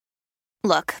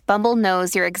Look, Bumble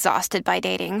knows you're exhausted by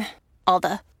dating. All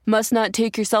the must not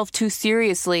take yourself too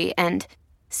seriously and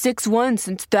 6'1"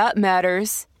 since that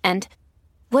matters. And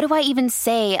what do I even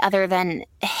say other than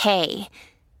hey?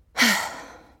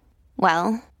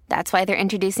 Well, that's why they're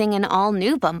introducing an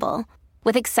all-new Bumble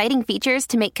with exciting features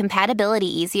to make compatibility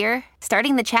easier,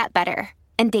 starting the chat better,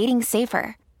 and dating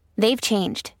safer. They've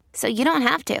changed, so you don't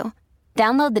have to.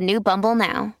 Download the new Bumble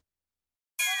now.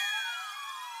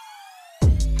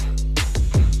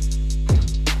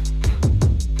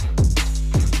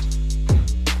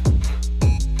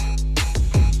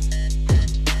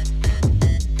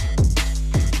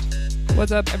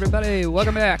 What's up, everybody?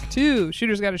 Welcome back to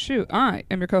Shooters Gotta Shoot. I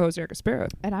am your co-host, Erica Sparrow.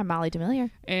 And I'm Molly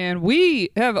D'Amelio. And we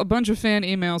have a bunch of fan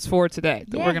emails for today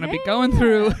that we're going to be going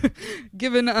through,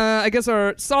 given, I guess,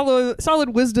 our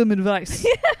solid wisdom advice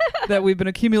that we've been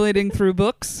accumulating through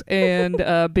books and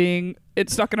being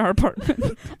stuck in our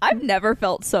apartment. I've never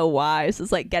felt so wise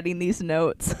as, like, getting these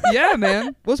notes. Yeah,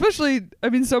 man. Well, especially, I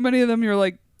mean, so many of them you're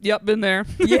like, yep, been there.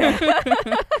 Yeah.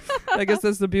 I guess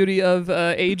that's the beauty of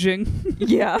aging.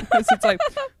 Yeah. It's like,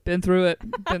 been through it,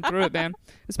 man.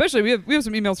 Especially, we have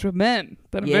some emails from men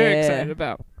that I'm very excited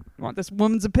about. Want this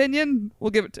woman's opinion?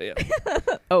 We'll give it to you.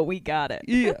 Oh, we got it.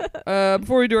 Yeah.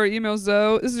 Before we do our emails,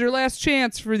 though, this is your last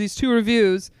chance for these 2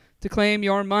 reviews to claim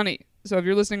your money. So if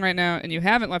you're listening right now and you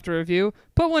haven't left a review,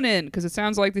 put one in, because it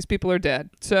sounds like these people are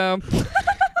dead. So...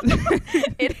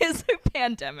 It is a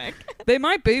pandemic. They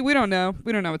might be. We don't know.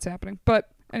 We don't know what's happening. But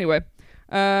anyway,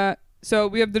 so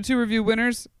we have the 2 review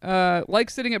winners.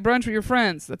 Like sitting at brunch with your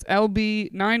friends. That's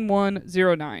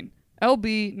LB9109.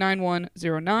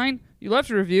 LB9109. You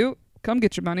left a review. Come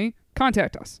get your money.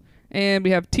 Contact us. And we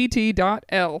have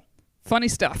TT.L. Funny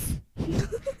stuff.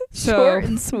 Short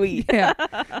and sweet. Yeah.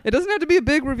 It doesn't have to be a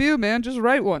big review, man. Just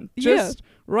write one. Just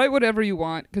write whatever you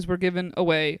want, because we're giving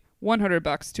away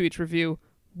 $100 to each review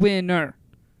winner.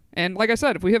 And like I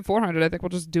said, if we hit 400, I think we'll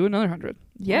just do another 100.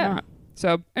 Yeah.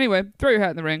 So anyway, throw your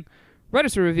hat in the ring, write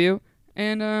us a review,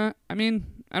 and I don't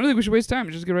think we should waste time.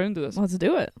 Just get right into this. Let's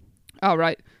do it. All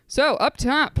right. So up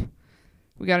top,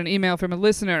 we got an email from a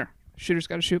listener,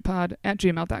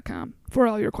 shootersgottashootpod@gmail.com, for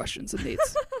all your questions and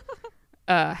needs.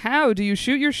 How do you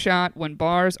shoot your shot when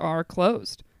bars are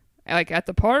closed? Like at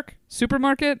the park,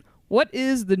 supermarket? What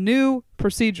is the new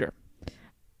procedure?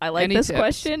 I like Any this tips?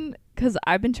 question because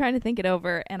I've been trying to think it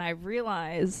over, and I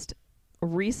realized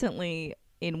recently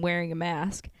in wearing a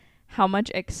mask how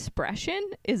much expression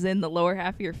is in the lower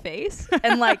half of your face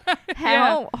and like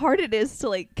how hard it is to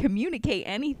like communicate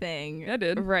anything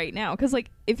right now. Because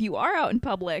like if you are out in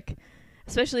public,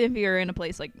 especially if you're in a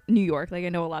place like New York, like I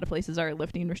know a lot of places are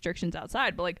lifting restrictions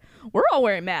outside, but like we're all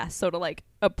wearing masks. So to like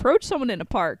approach someone in a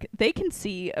park, they can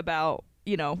see about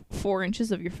 4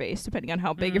 inches of your face, depending on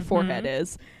how big your forehead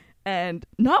is. And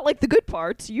not like the good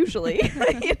parts, usually.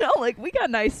 Like we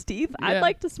got nice teeth. Yeah. I'd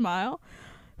like to smile.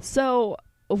 So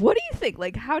what do you think?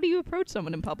 Like, how do you approach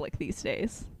someone in public these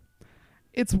days?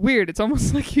 It's weird. It's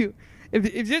almost like if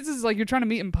this is like you're trying to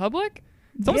meet in public,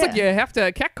 it's almost like you have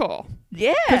to catcall.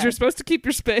 Yeah. Because you're supposed to keep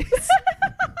your space.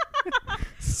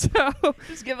 So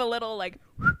just give a little like...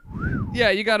 Yeah,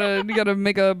 you gotta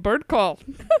make a bird call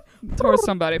towards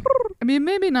somebody. I mean,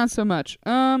 maybe not so much.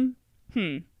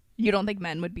 You don't think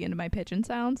men would be into my pigeon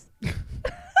sounds?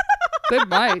 They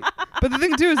might. But the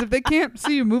thing too is if they can't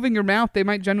see you moving your mouth, they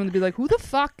might genuinely be like, who the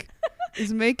fuck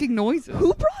is making noises?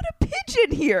 Who brought a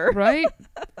pigeon here? Right?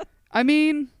 I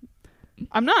mean,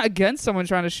 I'm not against someone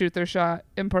trying to shoot their shot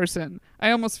in person. I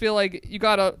almost feel like you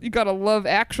gotta love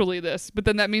Actually this, but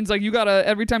then that means like you gotta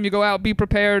every time you go out be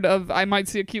prepared of I might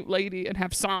see a cute lady and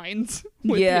have signs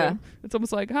with you. It's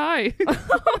almost like hi.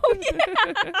 Oh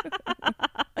yeah.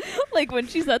 Like when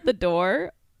she's at the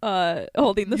door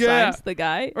holding the signs to the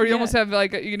guy. Or you almost have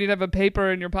like you need to have a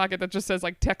paper in your pocket that just says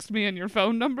like text me and your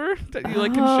phone number that you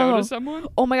like can show to someone.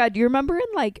 Oh my god, do you remember in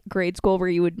like grade school where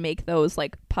you would make those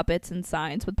like puppets and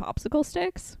signs with popsicle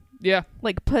sticks? Yeah.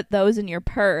 Like put those in your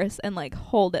purse and like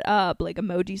hold it up like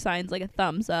emoji signs like a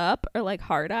thumbs up or like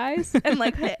heart eyes and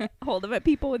like hold them at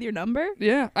people with your number.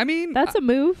 Yeah. I mean, that's a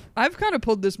move. I've kind of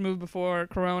pulled this move before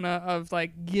Corona of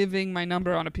like giving my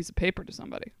number on a piece of paper to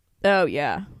somebody. Oh,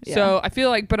 yeah. So I feel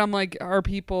like, but I'm like, are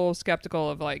people skeptical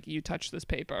of like, you touch this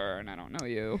paper and I don't know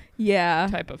you? Yeah.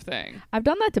 Type of thing. I've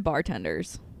done that to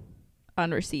bartenders on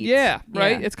receipts. Yeah,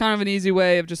 right? Yeah. It's kind of an easy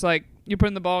way of just like, you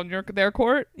putting the ball in their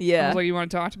court. Yeah. I was like, you want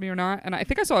to talk to me or not? And I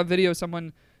think I saw a video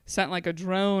someone sent like a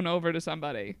drone over to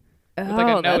somebody with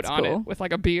like a note on it with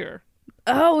like a beer.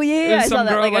 Oh, yeah. I some saw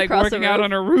that, girl like working out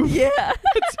on her roof. Yeah.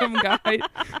 Some guy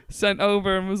sent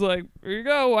over and was like, here you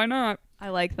go. Why not? I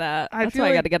like that. That's why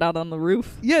I got to get out on the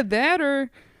roof. Yeah, that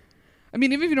or I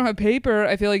mean, even if you don't have paper,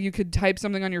 I feel like you could type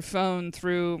something on your phone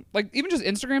through, like, even just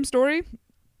Instagram story,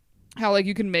 how, like,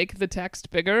 you can make the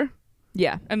text bigger.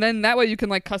 Yeah, And then that way you can,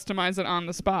 like, customize it on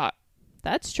the spot.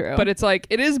 that's true. But it's like,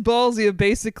 it is ballsy of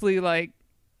basically, like,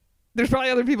 there's probably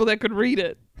other people that could read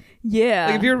it. yeah.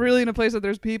 Like, if you're really in a place that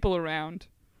there's people around,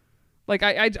 like,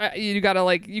 you gotta,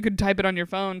 like, you could type it on your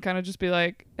phone, kind of just be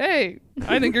like, hey,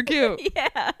 I think you're cute.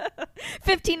 yeah.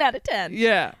 15 out of 10.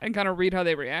 Yeah, and kind of read how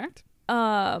they react.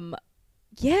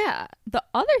 Yeah. The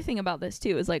other thing about this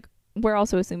too is like we're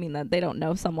also assuming that they don't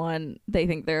know someone, they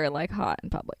think they're like hot in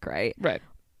public, right? Right.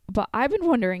 But I've been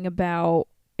wondering about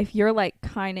if you're like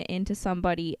kind of into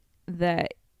somebody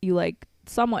that you like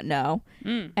somewhat know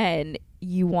and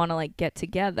you want to like get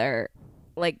together,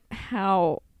 like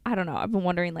how, I don't know, I've been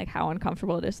wondering like how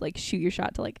uncomfortable it is to like shoot your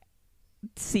shot to like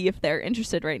see if they're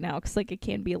interested right now, because like it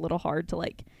can be a little hard to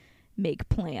like make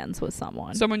plans with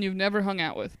someone. Someone you've never hung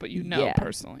out with, but you know Yeah.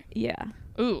 personally. Yeah.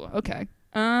 Ooh, okay.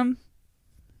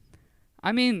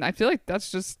 I mean, I feel like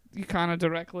that's just, you kind of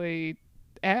directly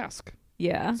ask.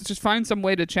 Yeah. So just find some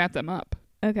way to chat them up.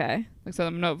 Okay. Like, so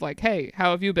let them know, like, hey,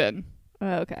 how have you been?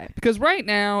 Okay. Because right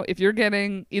now, if you're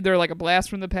getting either like a blast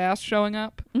from the past showing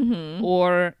up, Mm-hmm.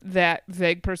 or that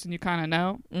vague person you kind of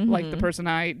know, like the person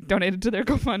I donated to their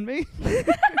GoFundMe.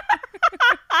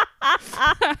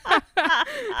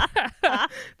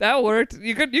 That worked.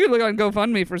 You could look on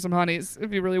GoFundMe for some honeys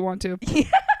if you really want to.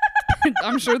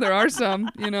 I'm sure there are some,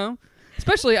 you know.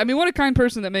 Especially, I mean, what a kind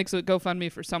person that makes a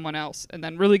GoFundMe for someone else and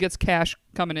then really gets cash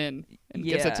coming in and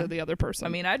gives it Yeah. to the other person. I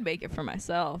mean, I'd make it for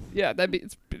myself. yeah, that'd be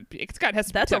has to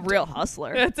That's be a tempting. real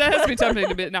hustler. It has to be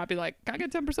tempting to not be like, can I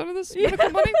get 10% of this medical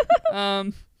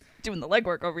money? Doing the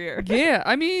legwork over here. Yeah,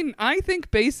 I mean, I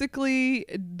think basically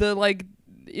the, like,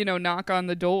 you know, knock on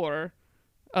the door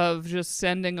of just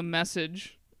sending a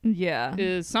message Yeah.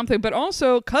 is something. But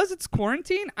also, because it's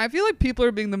quarantine, I feel like people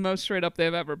are being the most straight up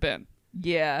they've ever been.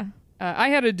 Yeah. I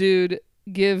had a dude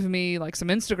give me, like, some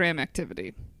Instagram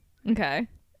activity, Okay.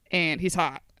 and he's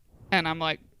hot. And I'm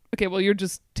like, okay, well, you're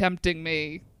just tempting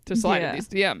me to slide Yeah. in these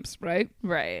DMs, right?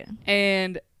 Right.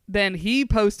 And then he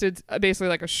posted basically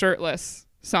like a shirtless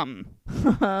something.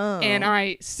 And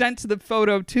I sent the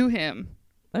photo to him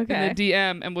Okay. in the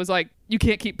DM and was like, you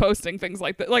can't keep posting things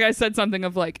like that. Like, I said something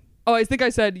of like, oh, I think I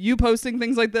said you posting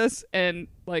things like this and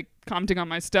like commenting on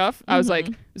my stuff. I was like,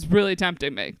 it's really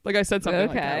tempting me. Like, I said something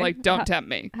like that. Okay. Like, don't tempt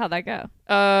me. How'd that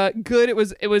go? Good.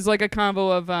 It was like a combo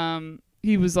of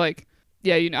he was like,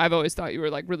 yeah, you know, I've always thought you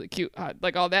were like really cute, hot,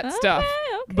 like all that stuff.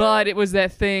 Okay. But it was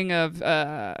that thing of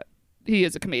he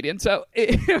is a comedian, so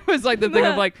it was like the thing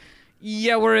of like,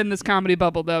 yeah, we're in this comedy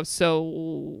bubble though, so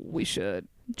we should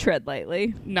Tread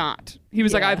lightly. not. He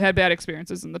was like, Yeah. I've had bad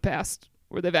experiences in the past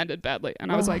where they've ended badly, and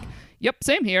I was like, yep,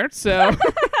 same here. So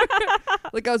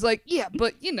like, I was like, yeah,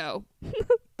 but you know,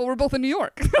 but we're both in New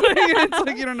York. It's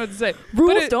like, you don't know what to say.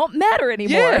 Rules don't matter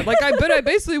anymore. Yeah, like I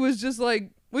basically was just like,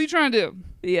 what are you trying to do?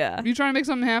 Yeah. Are you trying to make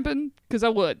something happen? Because I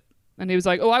would. And he was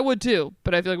like, oh, I would too,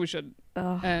 but I feel like we should.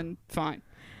 Ugh. And fine.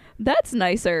 That's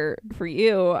nicer for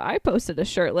you. I posted a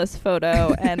shirtless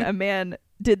photo and a man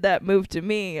did that move to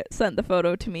me, sent the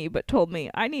photo to me, but told me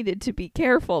I needed to be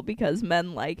careful because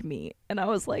men like me. And I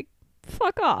was like,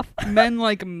 fuck off. Men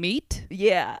like meat?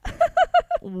 Yeah.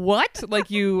 What? Like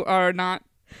you are not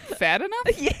fat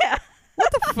enough? Yeah.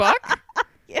 What the fuck?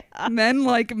 Yeah. Men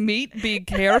like meat, be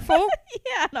careful?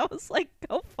 Yeah. And I was like,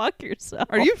 go fuck yourself.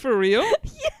 Are you for real?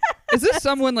 Yeah. Is this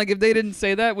someone, like, if they didn't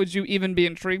say that, would you even be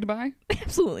intrigued by?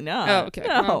 Absolutely not. Oh, okay.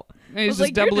 No. Well, I he's was just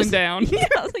like, you're doubling just- down. Yeah.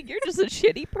 I was like, you're just a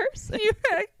shitty person.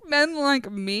 Men like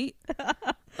meat?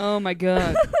 Oh, my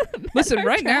God. Listen, are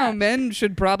right now, trash. men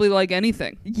should probably like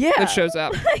anything Yeah. that shows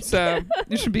up. So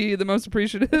you should be the most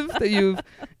appreciative that you've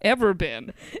ever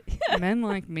been. Men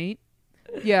like meat?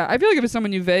 Yeah, I feel like if it's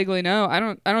someone you vaguely know, I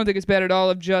don't think it's bad at all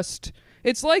of just,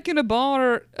 it's like in a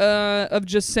bar of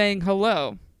just saying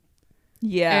hello.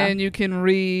 Yeah. And you can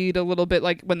read a little bit,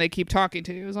 like when they keep talking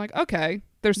to you, it's like, okay,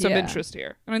 there's some Yeah. interest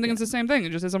here. And I think it's the same thing. You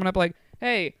just hit someone up like,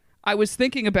 hey, I was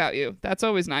thinking about you. That's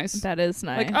always nice. That is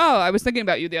nice. Like, oh, I was thinking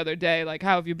about you the other day. Like,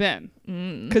 how have you been?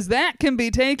 Because that can be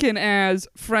taken as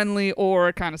friendly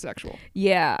or kind of sexual.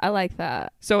 Yeah, I like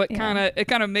that. So it Yeah.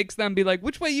 kind of makes them be like,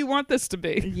 which way you want this to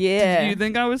be? Yeah. Do you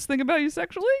think I was thinking about you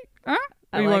sexually? Huh?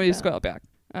 I Or you like want me to that. scale it back?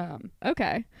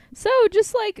 Okay. So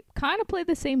just like kind of play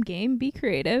the same game, be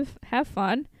creative, have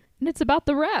fun. And it's about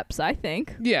the reps, I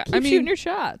think. Yeah, Keep I mean, shooting your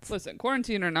shots. listen,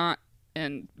 quarantine or not,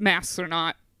 and masks or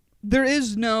not, there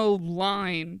is no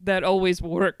line that always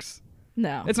works.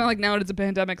 No. It's not like now it's a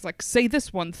pandemic. It's like, say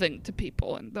this one thing to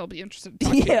people and they'll be interested in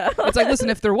talking. Yeah. It's like, listen,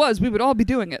 if there was, we would all be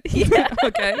doing it. Yeah.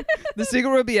 Okay? The secret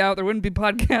would be out. There wouldn't be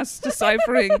podcasts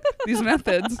deciphering these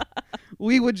methods.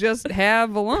 We would just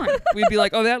have a line. We'd be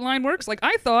like, oh, that line works? Like,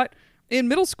 I thought in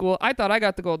middle school, I thought I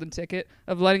got the golden ticket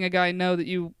of letting a guy know that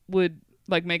you would,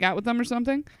 like, make out with them or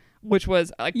something, which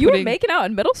was, like, You were making out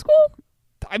in middle school?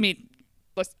 I mean,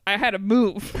 listen, I had a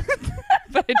move,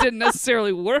 but it didn't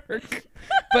necessarily work.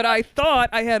 But I thought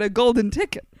I had a golden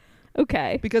ticket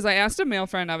Okay. because I asked a male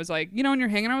friend, I was like, you know, when you're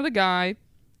hanging out with a guy,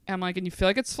 and I'm like, and you feel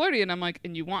like it's flirty, and I'm like,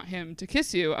 and you want him to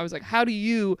kiss you, I was like, how do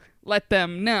you let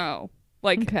them know?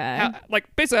 Like, Okay.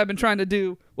 like basically I've been trying to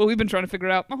do what we've been trying to figure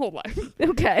out my whole life.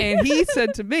 Okay. And he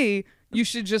said to me, you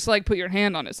should just like put your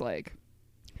hand on his leg.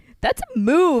 That's a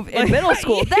move in middle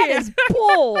school. That Yeah. is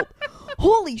bold.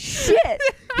 Holy shit.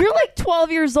 You're like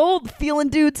 12 years old feeling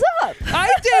dudes up. I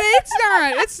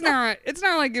did. It's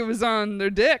not like it was on their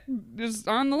dick, just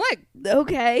on the leg.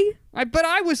 Okay. But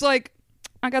I was like,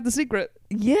 I got the secret.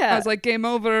 Yeah. I was like, game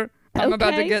over. I'm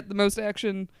about to Okay. get the most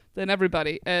action than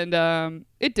everybody. And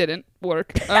it didn't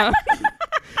work.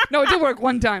 No, it did work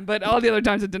one time, but all the other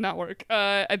times it did not work.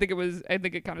 I think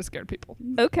it kind of scared people.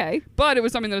 Okay. But it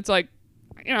was something that it's like,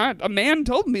 you know, a man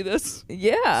told me this.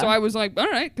 Yeah. So I was like, all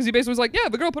right. Because he basically was like, yeah,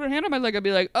 if a girl put her hand on my leg, I'd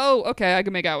be like, oh, okay, I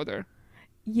can make out with her.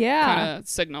 yeah. Kind of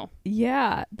signal.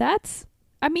 Yeah.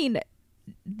 I mean,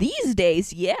 these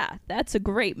days, yeah, that's a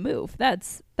great move.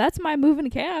 That's my move in a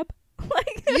cab.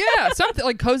 Like, Yeah, something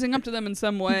like cozying up to them in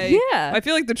some way. Yeah. I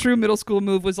feel like the true middle school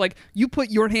move was like you put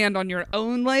your hand on your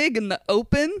own leg in the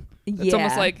open. It's Yeah.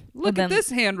 almost like, look And then- at this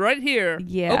hand right here.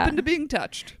 Yeah. Open to being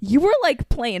touched. you were like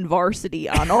playing varsity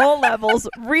on all levels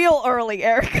real early,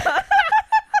 Erica.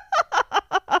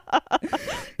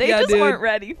 They Yeah, just dude. weren't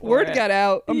ready for Word it. got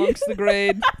out amongst the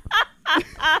grade.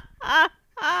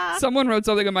 Someone wrote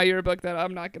something in my yearbook that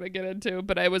I'm not going to get into,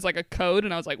 but it was like a code,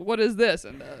 and I was like, what is this?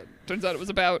 And turns out it was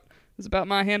about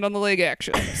my hand on the leg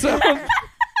action. So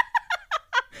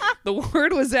the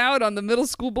word was out on the middle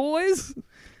school boys.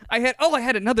 I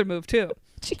had another move too.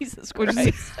 Jesus Which Christ.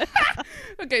 is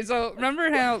okay, so remember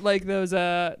how like those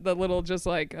the little just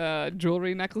like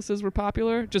jewelry necklaces were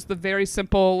popular? Just the very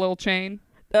simple little chain.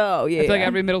 Oh, yeah. I feel like yeah.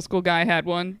 every middle school guy had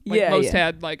one. Like Yeah, most yeah.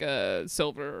 had like a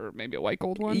silver or maybe a white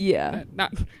gold one. Yeah.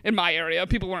 Not in my area.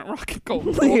 People weren't rocking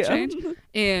gold Yeah. change.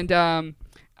 And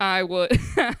I would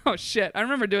oh shit. I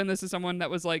remember doing this to someone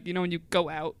that was like, you know, when you go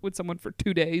out with someone for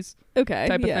 2 days Okay.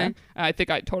 type of yeah. thing. I think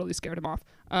I totally scared him off.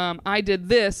 I did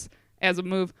this as a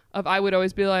move of I would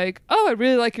always be like, oh, I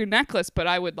really like your necklace, but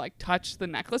I would like touch the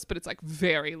necklace, but it's like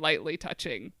very lightly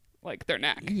touching like their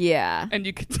neck. Yeah. And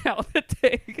you could tell that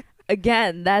they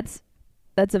Again, that's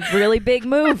a really big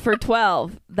move for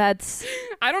 12. That's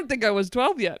I don't think I was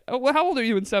 12 yet. Oh, well, how old are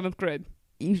you in 7th grade?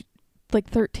 you like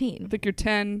 13. I think you're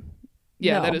 10.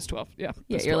 Yeah, No. that is 12. Yeah. Yeah,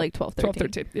 that's you're 12. like 12, 13. 12,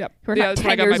 13. Yeah. We're yeah, not that's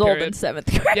when I 10 got my years old in period.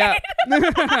 7th grade.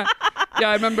 Yeah. Yeah,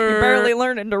 I remember. Barely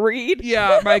learning to read.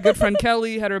 Yeah, my good friend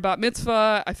Kelly had her bat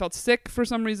mitzvah. I felt sick for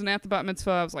some reason at the bat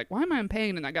mitzvah. I was like, why am I in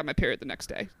pain? And I got my period the next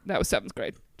day. That was 7th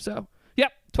grade. So,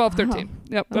 yep, 12, 13. Wow.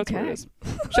 Yep, that's what Okay. it is.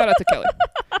 Shout out to Kelly.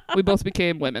 We both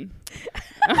became women.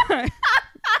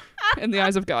 In the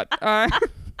eyes of God.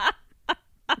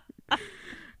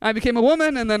 I became a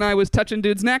woman, and then I was touching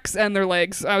dudes' necks and their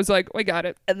legs. I was like, we got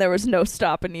it. And there was no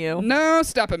stopping you. No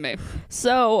stopping me.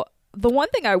 So, the one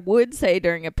thing I would say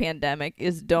during a pandemic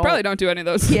is Probably don't do any of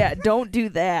those. Yeah, don't do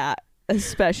that,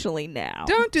 especially now.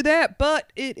 Don't do that.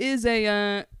 But it is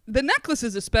a the necklace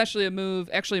is especially a move,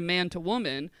 actually man to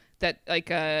woman. That like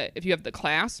if you have the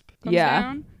clasp comes Yeah.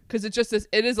 down, because it's just this.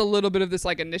 It is a little bit of this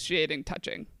like initiating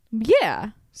touching. Yeah.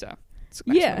 So it's a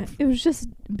nice Yeah, move. it was just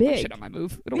Don't big. shit on my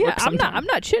move. It'll Yeah, work sometime. I'm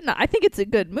not shitting on. I think it's a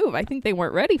good move. I think they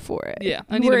weren't ready for it. Yeah,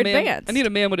 I You need were a man. advanced. I need a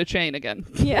man with a chain again.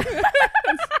 Yeah.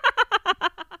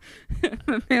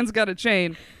 The man's got a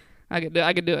chain. I could do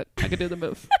it. I could do the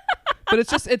move. But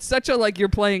it's such a like you're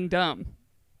playing dumb.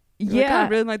 You're like, "Oh, I Yeah.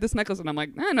 really like this necklace, and I'm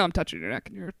like, no, I'm touching your neck,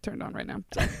 and you're turned on right now.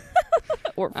 So,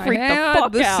 Or I freak the had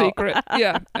fuck the out. secret.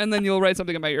 Yeah, and then you'll write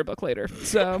something in my yearbook later.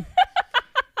 So,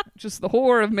 just the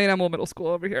horror of Maine Animal Middle School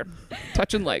over here,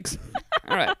 touching legs.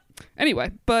 All right. Anyway,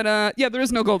 but yeah, there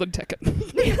is no golden ticket.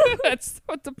 That's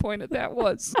what the point of that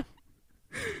was.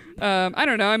 I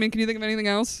don't know. I mean, can you think of anything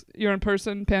else? You're in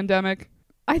person, pandemic.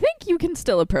 I think you can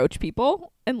still approach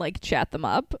people and like chat them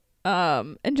up,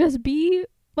 and just be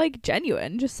like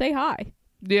genuine. Just say hi.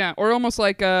 Yeah, or almost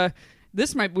like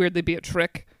this might weirdly be a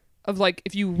trick of like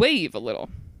if you wave a little.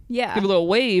 Yeah. give a little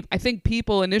wave, I think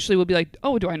people initially would be like,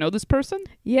 oh, do I know this person?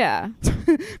 Yeah.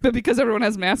 But because everyone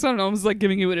has masks on, it almost like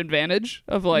giving you an advantage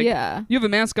of like, Yeah. you have a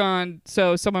mask on,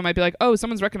 so someone might be like, oh,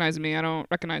 someone's recognizing me. I don't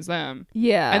recognize them.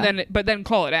 Yeah. And then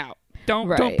call it out. Don't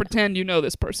Right. pretend you know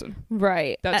this person.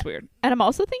 Right. That's weird. And I'm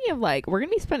also thinking of like, we're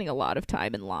going to be spending a lot of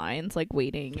time in lines, like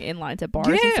waiting in lines at bars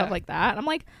and Yeah. stuff like that. And I'm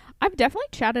like, I've definitely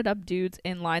chatted up dudes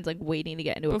in lines, like waiting to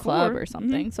get into a Before. club or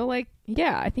something. So like,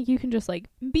 yeah, I think you can just like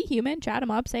be human, chat them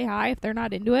up, say hi if they're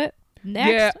not into it. Next.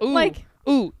 Yeah. Ooh. Like,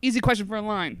 Ooh, easy question for a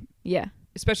line. yeah.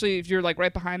 Especially if you're like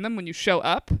right behind them when you show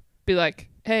up. Be like,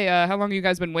 hey, how long have you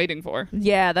guys been waiting for?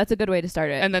 Yeah, that's a good way to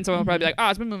start it. And then someone will probably be like, oh,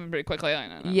 it's been moving pretty quickly. I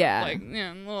know. Yeah. Like,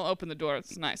 yeah, we'll open the door.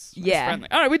 It's nice. It's Yeah. friendly.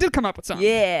 All right, we did come up with something.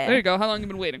 Yeah. There you go. How long have you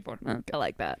been waiting for? Okay. I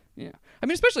like that. Yeah. I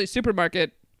mean, especially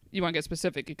supermarket, you want to get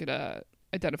specific. You could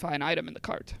identify an item in the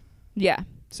cart. Yeah.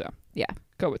 So, Yeah.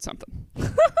 go with something.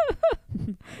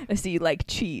 I see you like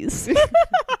cheese.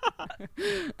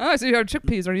 Oh, I see you have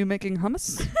chickpeas. Are you making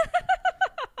hummus?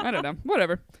 I don't know.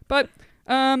 Whatever. But,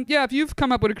 yeah, if you've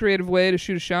come up with a creative way to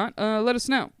shoot a shot, let us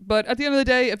know. But at the end of the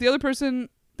day, if the other person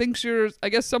thinks you're, I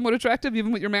guess, somewhat attractive,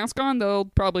 even with your mask on, they'll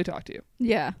probably talk to you.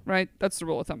 Yeah. Right? That's the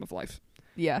rule of thumb of life.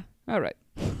 Yeah. All right.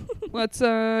 Let's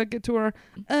get to our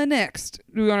next.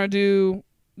 Do we want to do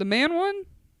the man one?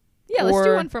 Yeah, let's do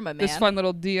Or one from a man. This fun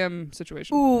little DM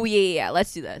situation. Ooh, yeah.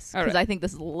 Let's do this. All Because right. I think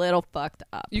this is a little fucked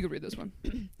up. You could read this one.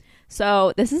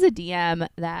 So this is a DM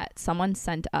that someone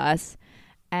sent us.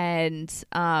 And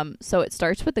so it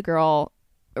starts with the girl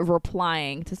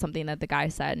replying to something that the guy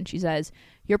said. And she says,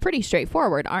 "You're pretty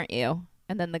straightforward, aren't you?"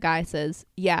 And then the guy says,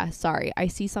 "Yeah, sorry. I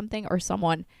see something or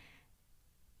someone,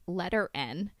 letter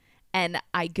N, and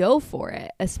I go for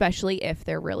it, especially if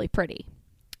they're really pretty."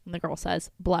 And the girl says,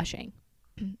 blushing.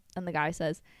 And the guy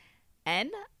says,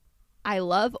 "N, I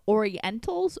love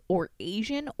Orientals or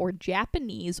Asian or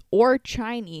Japanese or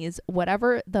Chinese,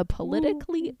 whatever the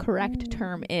politically correct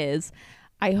term is.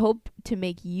 I hope to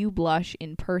make you blush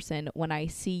in person when I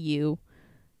see you,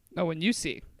 Oh, when you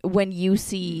see.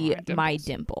 my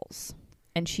dimples."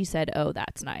 And she said, "Oh,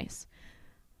 that's nice."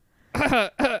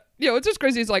 Yo, it's just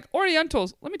crazy. It's like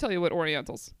Orientals. Let me tell you what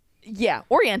Orientals. Yeah,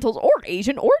 Orientals or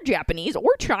Asian or Japanese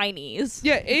or Chinese.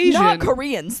 Yeah, Asian. Not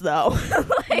Koreans, though.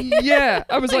 Yeah.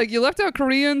 I was like, you left out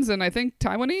Koreans and I think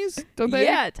Taiwanese? Don't they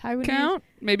Yeah, Taiwanese. count?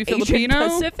 Maybe Asian Filipino?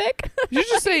 Pacific. Did you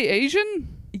just say Asian?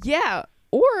 Yeah.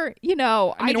 Or, you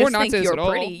know, I mean, I or just not think say this you're at all.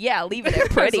 pretty. Yeah, leave it at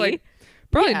It's pretty. like,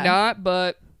 probably Yeah. not,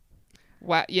 but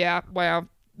wow. Yeah, wow.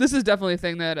 This is definitely a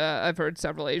thing that I've heard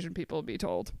several Asian people be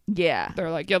told. Yeah. They're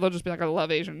like, yeah, they'll just be like, I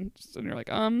love Asians. And you're like,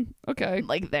 okay.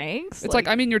 Like, thanks. It's like,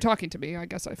 I mean, you're talking to me. I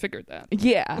guess I figured that.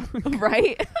 yeah.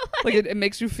 Right? Like, it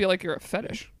makes you feel like you're a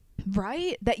fetish.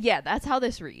 Right? That's how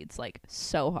this reads. Like,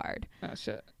 so hard. Oh,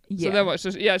 shit. Yeah. So then what?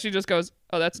 She just goes,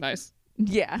 oh, that's nice.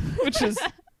 Yeah. Which is,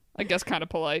 I guess, kind of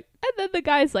polite. And then the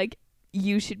guy's like,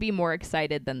 "You should be more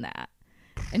excited than that."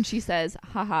 And she says,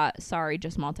 "Haha, sorry,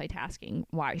 just multitasking.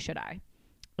 Why should I?"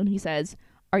 And he says,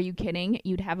 "Are you kidding?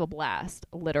 You'd have a blast,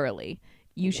 literally.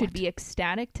 You should What? be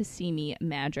ecstatic to see me.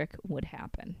 Magic would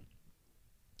happen."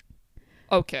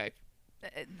 Okay.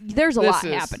 There's a This lot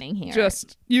is happening here.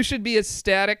 Just, you should be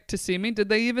ecstatic to see me.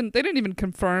 They didn't even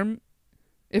confirm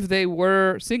if they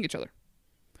were seeing each other.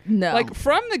 no. Like,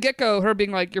 from the get-go, her being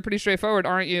like, you're pretty straightforward,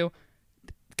 aren't you?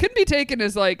 Could be taken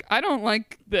as like, I don't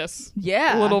like this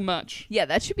yeah. a little much. Yeah,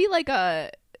 that should be like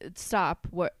a stop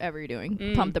whatever you're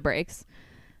doing. Pump the brakes.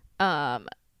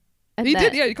 And He then-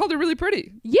 did, yeah. He called her really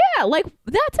pretty. Yeah, like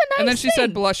that's a nice And then she thing.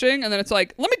 said blushing, and then it's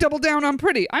like, let me double down on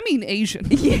pretty. I mean Asian.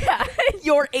 Yeah,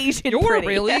 you're Asian. You're pretty.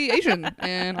 really Asian,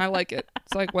 and I like it.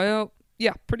 It's like, well,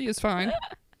 yeah, pretty is fine.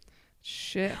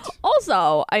 Shit.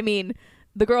 Also, I mean,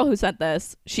 the girl who sent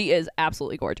this, she is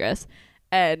absolutely gorgeous.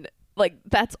 And like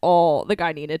that's all the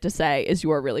guy needed to say is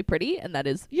you are really pretty, and that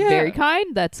is Yeah. very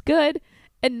kind. That's good.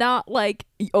 And not like,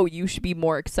 oh, you should be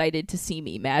more excited to see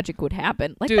me. Magic would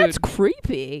happen. Like, Dude, that's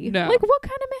creepy. no. Like, what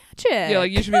kind of magic? Yeah,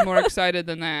 like you should be more excited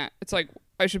than that. It's like,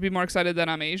 I should be more excited that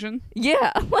I'm Asian.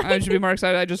 Yeah. Like, I should be more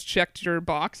excited I just checked your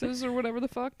boxes or whatever the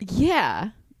fuck. yeah.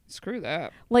 Screw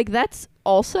that. Like, that's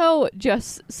also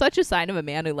just such a sign of a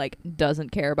man who, like, doesn't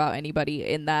care about anybody,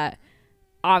 in that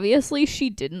obviously she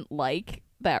didn't like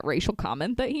that racial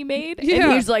comment that he made. Yeah.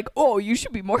 And he's like, oh, you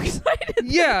should be more excited than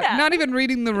Yeah, that. not even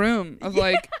reading the room of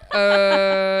like,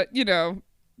 you know,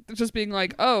 just being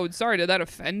like, oh, sorry, did that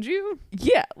offend you?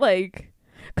 Yeah, like,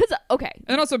 because, okay. And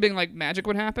then also being like, magic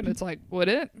would happen. It's like, would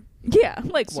it? Yeah,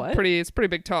 like, It's what? It's pretty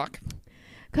big talk.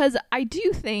 Because I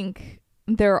do think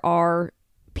there are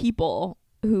people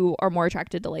who are more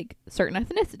attracted to like certain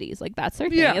ethnicities. Like that's their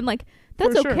thing. Yeah, And like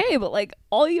that's for sure. okay, but like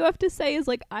all you have to say is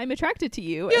like I'm attracted to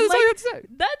you. Yeah, and that's all you like have to say.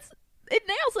 that's it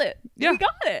nails it. Yeah. We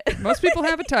got it. Most people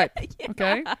have a type.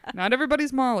 Okay, not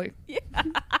everybody's Molly.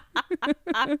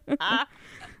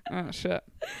 Oh shit.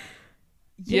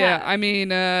 Yeah, I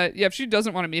mean, if she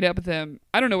doesn't want to meet up with him,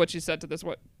 I don't know what she said to this,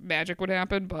 what magic would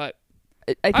happen, but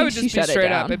I think I would she just be shut it straight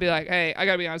down. up and be like, hey, I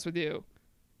gotta be honest with you.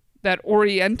 That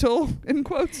Oriental, in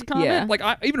quotes, comment. Yeah. Like,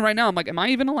 even right now, I'm like, am I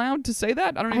even allowed to say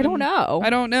that? I don't know. I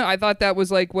don't know. I thought that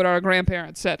was like what our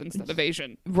grandparents said instead of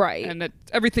Asian. Right. And that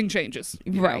everything changes.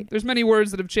 you know? Right. There's many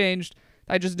words that have changed.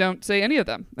 I just don't say any of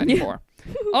them anymore.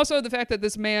 Also, the fact that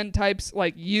this man types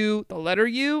like U, the letter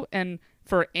U, and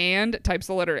for and types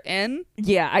the letter N.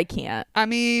 Yeah, I can't. I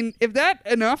mean, if that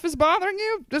enough is bothering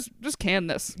you, just can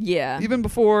this. Yeah. Even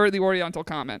before the Oriental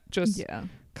comment. Just Yeah.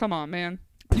 come on, man.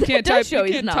 You can't does type show you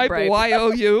he's can't not type bright.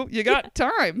 Y-O-U. You got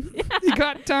time. You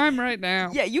got time right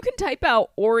now. Yeah, you can type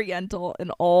out Oriental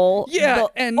in all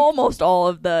and almost all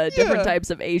of the different Yeah. types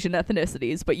of Asian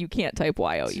ethnicities, but you can't type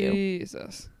YOU.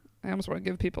 Jesus. I almost want to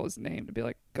give people his name to be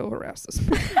like, go harass this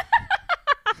man.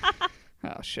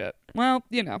 Oh, shit. Well,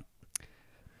 you know.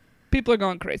 People are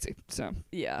going crazy. So,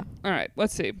 Yeah. all right.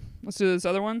 Let's see. Let's do this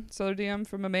other one. This other DM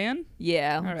from a man.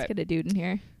 Yeah. All Let's right. get a dude in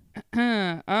here.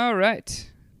 All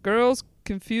right. Girls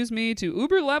confuse me to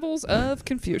uber levels of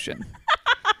confusion.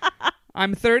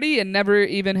 I'm 30 and never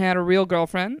even had a real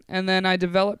girlfriend, and then I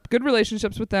developed good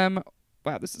relationships with them.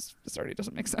 Wow, this already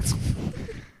doesn't make sense.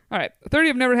 All right. 30,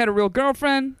 I've never had a real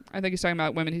girlfriend. I think he's talking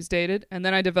about women he's dated. And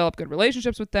then I developed good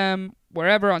relationships with them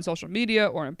wherever, on social media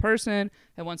or in person.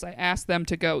 And once I ask them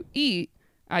to go eat,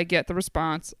 I get the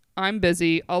response, I'm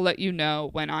busy. I'll let you know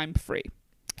when I'm free.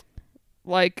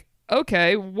 Like,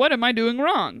 okay, what am I doing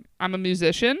wrong? I'm a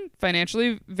musician,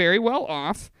 financially very well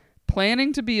off,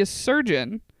 planning to be a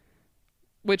surgeon,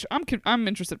 which I'm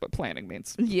interested in what planning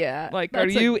means. Yeah. Like, are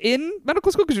you in medical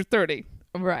school because you're 30?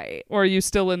 Right. Or are you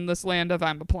still in this land of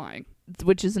I'm applying?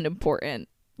 Which is an important.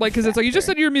 Like, because it's like, you just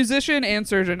factor. said you're a musician and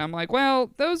surgeon. I'm like,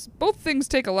 well, those both things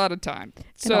take a lot of time.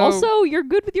 So, And also, you're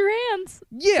good with your hands.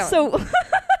 yeah. So.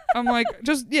 I'm like,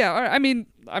 I mean,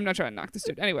 I'm not trying to knock this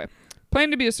dude. Anyway,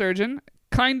 plan to be a surgeon,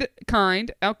 kind,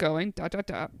 outgoing, ...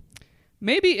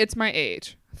 Maybe it's my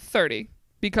age, 30,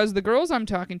 because the girls I'm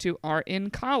talking to are in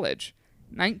college,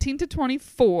 19 to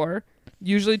 24,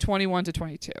 usually 21 to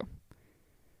 22.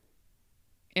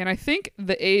 And I think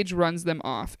the age runs them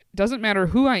off. Doesn't matter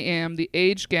who I am, the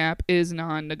age gap is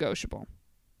non-negotiable.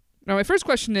 Now, my first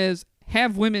question is,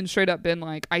 have women straight up been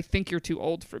like, I think you're too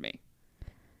old for me?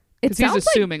 Because he's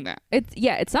assuming that.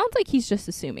 It sounds like he's just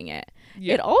assuming it.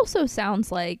 Yeah. It also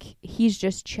sounds like he's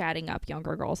just chatting up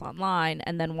younger girls online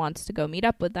and then wants to go meet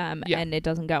up with them, Yeah. and it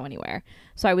doesn't go anywhere.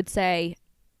 So I would say,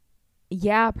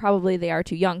 yeah, probably they are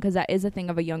too young, because that is a thing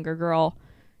of a younger girl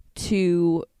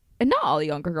to, and not all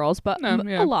younger girls, but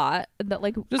Yeah. a lot that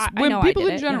like Just I know people I did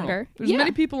in it general. younger. There's Yeah.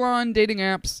 many people on dating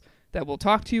apps that will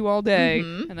talk to you all day,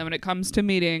 Mhm. and then when it comes to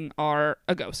meeting, are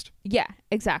a ghost. Yeah,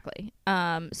 exactly.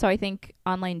 So I think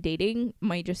online dating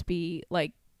might just be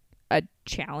like a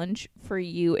challenge for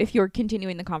you if you're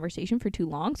continuing the conversation for too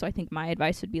long. So I think my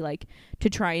advice would be like to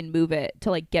try and move it to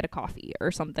like get a coffee or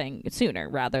something sooner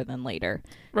rather than later.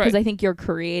 Because Right. I think you're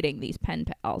creating these pen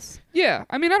pals. Yeah.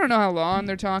 I mean, I don't know how long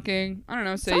they're talking. I don't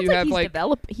know. Say Sounds you like have he's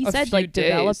like he a said few like days.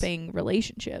 developing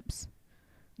relationships.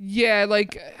 Yeah,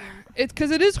 like it's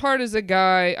because it is hard as a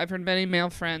guy. I've heard many male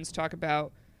friends talk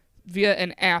about via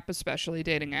an app, especially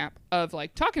dating app, of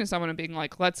like talking to someone and being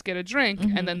like, let's get a drink.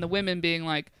 Mhm. And then the women being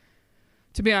like,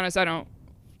 to be honest, I don't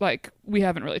like, we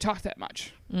haven't really talked that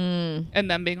much. And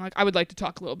then being like, I would like to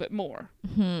talk a little bit more.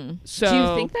 So Do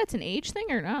you think that's an age thing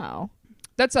or no?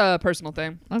 that's a personal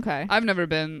thing. Okay. I've never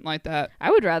been like that. I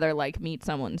would rather like meet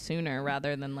someone sooner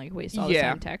rather than like waste all the Yeah.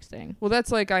 time texting. Well,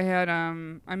 that's like I had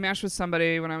I matched with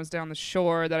somebody when I was down the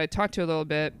shore that I talked to a little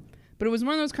bit, but it was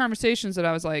one of those conversations that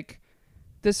I was like,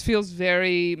 this feels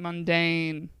very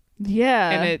mundane, Yeah.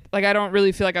 and it like I don't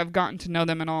really feel like I've gotten to know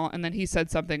them at all. And then he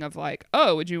said something of like,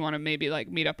 oh, would you want to maybe like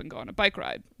meet up and go on a bike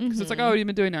ride? Because it's like, oh, what have you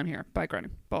been doing down here? Bike riding,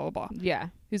 blah blah blah. Yeah.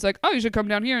 He's like, oh, you should come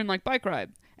down here and like bike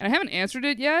ride. And I haven't answered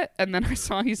it yet. And then I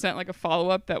saw he sent like a follow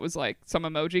up that was like some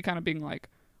emoji kind of being like,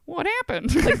 what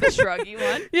happened? Like the shruggy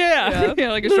one. Yeah. Yeah,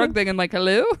 like a shrug thing and like,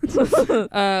 hello.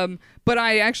 But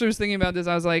I actually was thinking about this.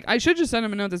 I was like, I should just send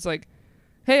him a note that's like,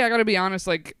 hey, I got to be honest,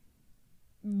 like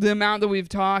the amount that we've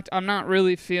talked, I'm not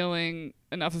really feeling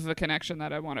enough of a connection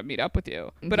that I want to meet up with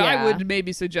you. But I Yeah. would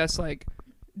maybe suggest like,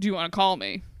 do you want to call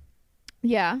me?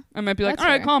 Yeah. I might be like, That's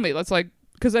all right, fair. call me. Let's like,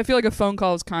 because I feel like a phone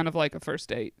call is kind of like a first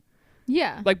date.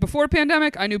 Yeah. Like before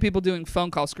pandemic, I knew people doing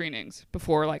phone call screenings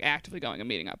before like actively going and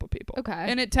meeting up with people. Okay.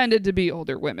 And it tended to be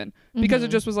older women because it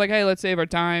just was like, hey, let's save our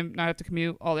time, not have to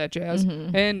commute, all that jazz.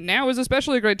 And now is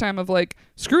especially a great time of like,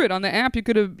 screw it, on the app you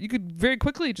could very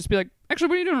quickly just be like, actually,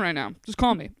 what are you doing right now? Just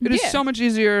call me. It is so much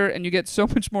easier, and you get so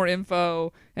much more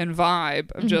info and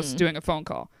vibe of just doing a phone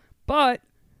call. But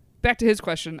back to his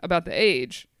question about the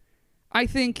age, I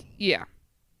think, yeah,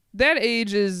 that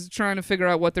age is trying to figure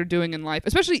out what they're doing in life,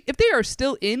 especially if they are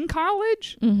still in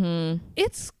college.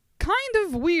 It's kind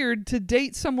of weird to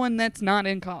date someone that's not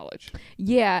in college.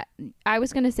 Yeah, I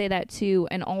was going to say that too.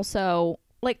 And also,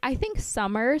 like, I think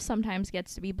summer sometimes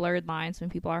gets to be blurred lines when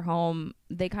people are home.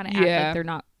 They kind of act like they're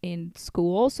not in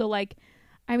school. So, like,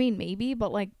 I mean, maybe,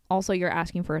 but, like, also you're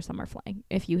asking for a summer fling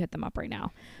if you hit them up right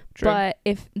now. True. But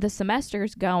if the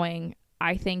semester's going,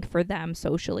 I think for them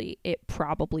socially, it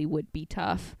probably would be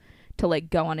tough to like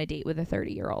go on a date with a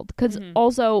 30-year-old, because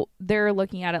also they're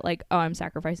looking at it like, oh, I'm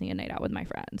sacrificing a night out with my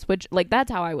friends, which like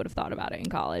that's how I would have thought about it in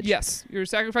college. Yes, you're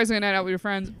sacrificing a night out with your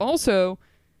friends. Also,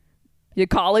 you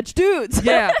college dudes.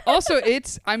 Yeah. Also,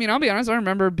 I mean, I'll be honest, I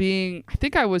remember I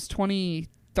think I was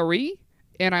 23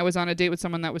 and I was on a date with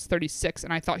someone that was 36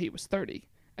 and I thought he was 30.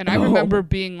 And I remember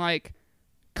being like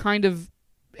kind of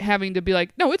having to be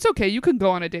like, no, it's okay, you can go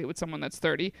on a date with someone that's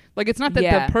 30. Like, it's not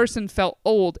that the person felt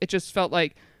old, it just felt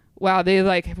like, wow, they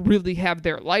like really have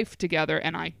their life together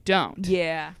and I don't.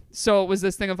 Yeah. So it was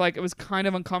this thing of like, it was kind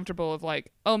of uncomfortable of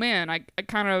like, oh man, I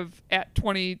kind of at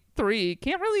 23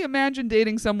 can't really imagine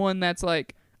dating someone that's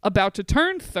like about to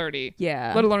turn 30.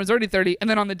 Yeah. Let alone is already 30. And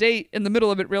then on the date in the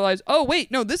middle of it realize, oh wait,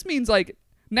 no, this means like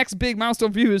next big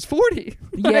milestone for you is 40.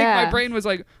 Like, yeah. My brain was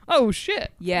like, oh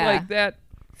shit. Yeah. Like that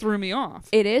threw me off.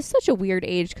 It is such a weird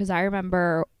age, because I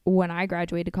remember when I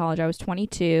graduated college, I was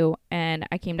 22 and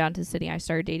I came down to the city. I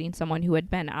started dating someone who had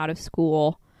been out of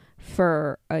school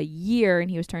for a year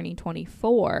and he was turning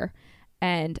 24,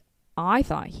 and I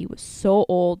thought he was so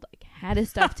old, like had his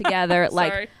stuff together.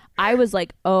 Like I was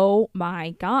like, oh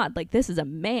my God, like this is a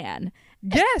man.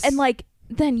 Yes. And like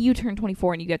then you turn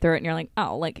 24 and you get through it and you're like,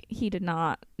 oh, like he did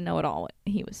not know at all what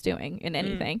he was doing in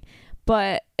anything.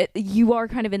 But you are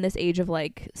kind of in this age of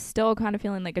like still kind of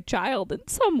feeling like a child in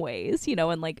some ways, you know,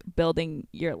 and like building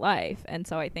your life. And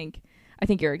so I think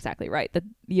you're exactly right that,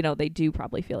 you know, they do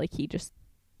probably feel like he just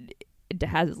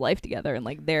has his life together and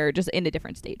like they're just in a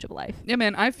different stage of life. Yeah,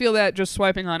 man, I feel that just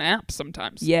swiping on apps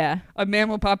sometimes. Yeah. A man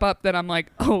will pop up that I'm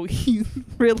like, oh, he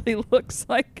really looks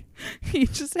like he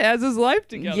just has his life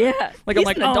together. Yeah. Like, I'm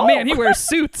like, oh man, he wears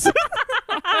suits.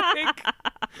 Like,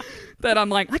 that I'm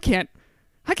like, I can't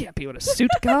be with a suit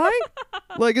guy.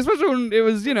 Like, especially when it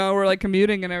was, you know, we're like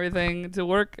commuting and everything to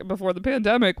work before the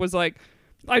pandemic, was like,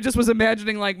 I just was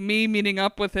imagining like me meeting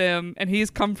up with him and he's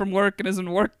come from work and is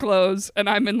in work clothes and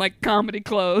I'm in like comedy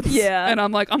clothes. Yeah. And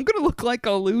I'm like, I'm going to look like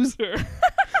a loser.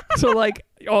 So like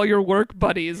all your work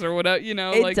buddies or whatever, you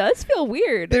know, it like does feel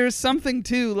weird. There's something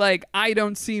too, like, I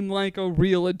don't seem like a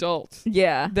real adult.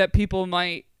 Yeah. That people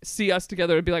might see us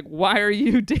together and be like, why are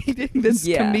you dating this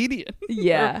comedian?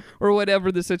 Yeah. or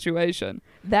whatever the situation.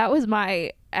 That was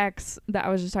my ex that I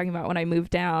was just talking about when I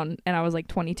moved down and I was like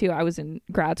 22. I was in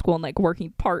grad school and like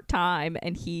working part-time,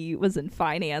 and he was in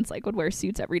finance, like would wear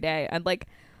suits every day. And like,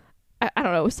 I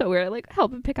don't know, it was so weird. I like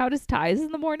help him pick out his ties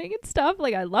in the morning and stuff.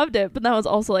 Like I loved it. But that was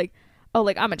also like, oh,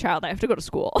 like I'm a child, I have to go to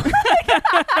school.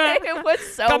 It was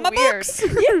so got my weird. Books.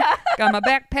 Yeah. Got my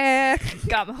backpack.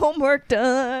 Got my homework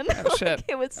done. Oh, shit. Like,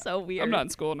 it was so weird. I'm not in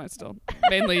school and I still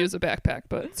mainly use a backpack,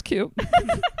 but it's cute.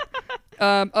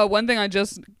 One thing I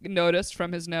just noticed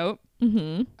from his note,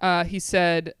 he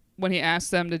said when he asks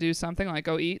them to do something like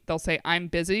go eat, they'll say, I'm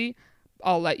busy,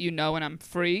 I'll let you know when I'm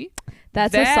free.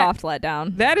 That's a soft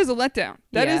letdown. That is a letdown.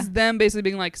 That Yeah. is them basically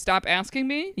being like, stop asking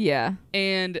me. Yeah.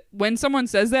 And when someone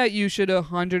says that, you should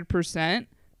 100%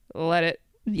 let it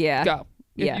Yeah. go.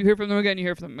 If Yeah. you hear from them again, you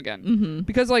hear from them again.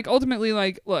 Because like ultimately,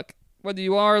 like, look, whether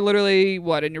you are literally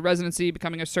in your residency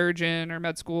becoming a surgeon or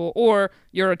med school, or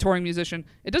you're a touring musician,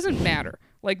 it doesn't matter.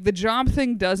 Like the job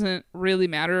thing doesn't really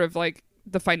matter of like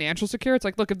the financial security. It's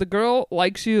like, look, if the girl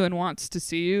likes you and wants to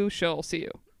see you, she'll see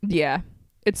you. Yeah.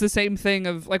 It's the same thing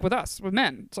of like with us, with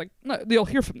men. It's like, no, you'll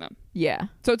hear from them. Yeah.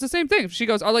 So it's the same thing. If she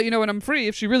goes, I'll let you know when I'm free,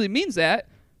 if she really means that,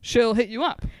 she'll hit you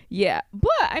up. Yeah. But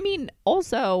I mean,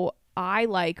 also I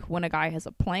like when a guy has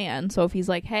a plan. So if he's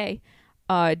like, hey,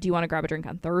 do you want to grab a drink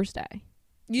on Thursday?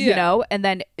 Yeah. You know, and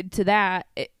then to that,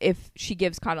 if she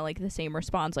gives kind of like the same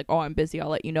response, like, oh, I'm busy, I'll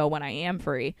let you know when I am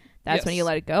free, that's when you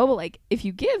let it go. But like if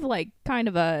you give like kind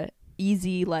of a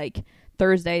easy like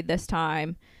Thursday this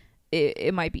time,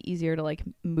 it might be easier to like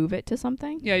move it to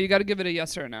something. Yeah, you got to give it a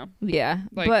yes or a no. Yeah.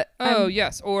 Like, but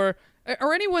yes. Or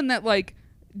or anyone that like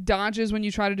dodges when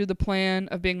you try to do the plan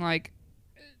of being like,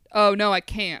 oh no, I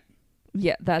can't.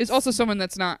 Yeah, that's... It's also someone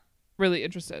that's not really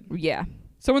interested. Yeah.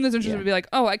 Someone that's interested would be like,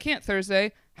 oh, I can't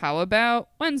Thursday. How about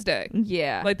Wednesday?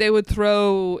 Yeah. Like they would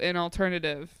throw an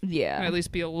alternative. Yeah. And at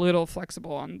least be a little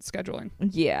flexible on scheduling.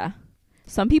 Yeah.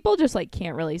 Some people just like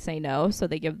can't really say no, so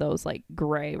they give those like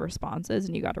gray responses,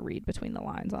 and you got to read between the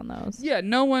lines on those. Yeah,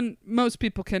 most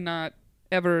people cannot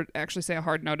ever actually say a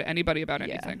hard no to anybody about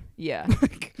anything. Yeah.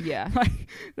 Yeah.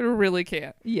 They really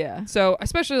can't. Yeah. So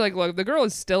especially like, look, if the girl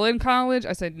is still in college,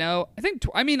 I say no. I think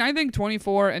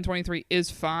 24 and 23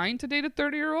 is fine to date a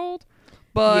 30-year-old.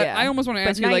 But Yeah. I almost want to But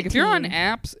ask you, like, if you're on 19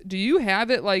 apps, do you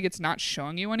have it like it's not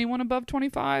showing you anyone above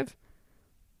 25?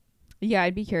 Yeah,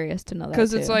 I'd be curious to know that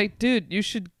Because it's too. like, dude, you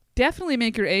should definitely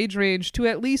make your age range to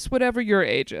at least whatever your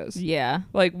age is. Yeah.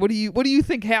 Like, what do you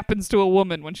think happens to a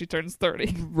woman when she turns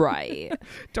 30? Right.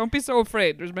 Don't be so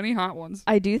afraid. There's many hot ones.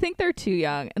 I do think they're too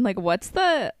young. And like, what's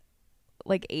the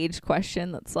like age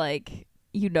question that's like,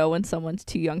 you know, when someone's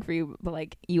too young for you, but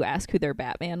like you ask who their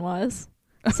Batman was?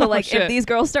 So like shit. if these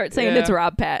girls start saying Yeah. it's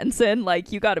Rob Pattinson,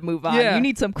 like you got to move on. Yeah. You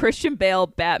need some Christian Bale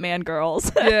Batman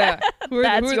girls. Yeah.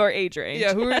 That's your age range.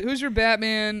 Yeah, who's your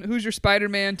Batman? Who's your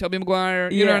Spider-Man? Tobey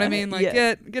Maguire? You know what I Yeah, mean? Like,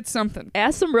 yeah. get something.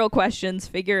 Ask some real questions,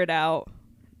 figure it out,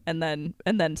 and then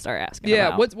start asking. Yeah,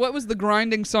 them out. what was the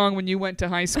grinding song when you went to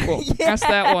high school? Ask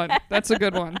that one. That's a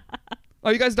good one.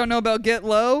 Oh, you guys don't know about Get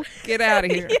Low? Get out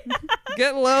of here.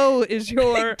 Get Low is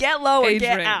your Get low and age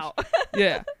get range. out.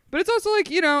 Yeah. But it's also like,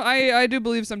 you know, I do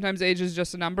believe sometimes age is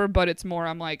just a number, but it's more,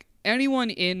 I'm like, anyone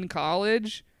in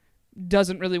college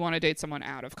doesn't really want to date someone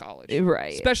out of college.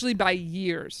 Right. Especially by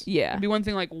years. Yeah. It'd be one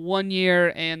thing like 1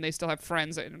 year and they still have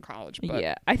friends in college. But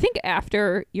Yeah. I think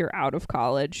after you're out of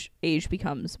college, age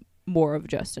becomes more of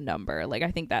just a number. Like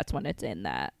I think that's when it's in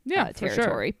that Yeah, for sure.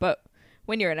 territory. But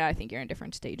when you're in it, I think you're in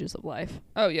different stages of life.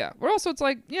 Oh yeah. We're also, it's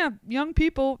like, yeah, young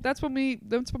people, that's when we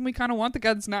kind of want the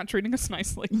guy that's not treating us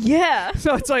nicely. Yeah.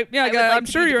 So it's like, yeah, I would like I'm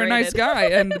to sure be you're a nice degraded. guy,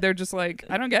 and they're just like,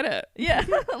 I don't get it. Yeah.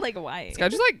 Like why? This guy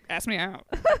just like asked me out.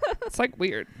 It's like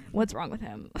weird. What's wrong with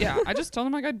him? Yeah, I just told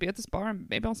him like I'd be at this bar and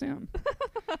maybe I'll see him.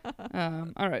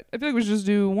 All right, I feel like we should just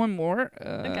do one more.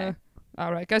 Okay.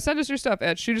 All right, guys, send us your stuff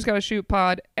at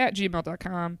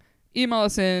shootersgottashootpod@gmail.com. Email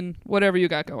us in whatever you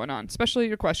got going on, especially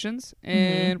your questions.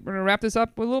 And we're going to wrap this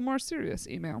up with a little more serious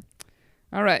email.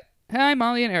 All right. Hi,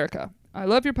 Molly and Erica. I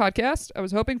love your podcast. I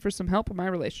was hoping for some help with my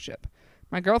relationship.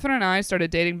 My girlfriend and I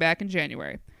started dating back in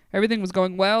January. Everything was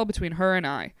going well between her and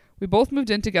I. We both moved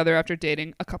in together after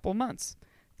dating a couple months.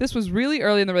 This was really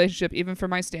early in the relationship, even for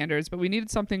my standards, but we needed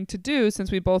something to do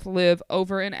since we both live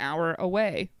over an hour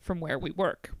away from where we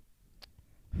work.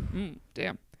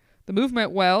 Damn. The move went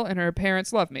well, and her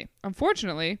parents love me.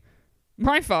 Unfortunately,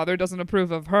 my father doesn't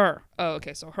approve of her. Oh,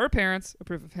 okay, so her parents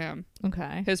approve of him.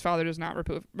 Okay. His father does not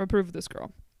approve of this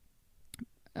girl.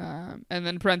 And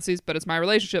then parentheses, but it's my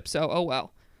relationship, so oh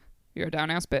well. You're a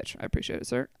down-ass bitch. I appreciate it,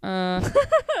 sir.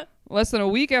 Less than a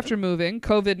week after moving,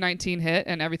 COVID-19 hit,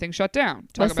 and everything shut down.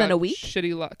 Less than a week?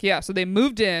 Shitty luck. Yeah, so they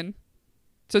moved in.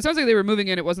 So it sounds like they were moving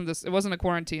in. It wasn't a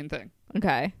quarantine thing.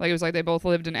 Okay. Like, it was like they both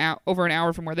lived over an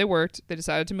hour from where they worked. They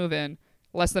decided to move in.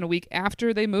 Less than a week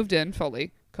after they moved in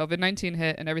fully, COVID-19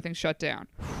 hit and everything shut down.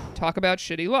 Talk about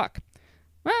shitty luck.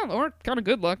 Well, or kind of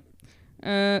good luck.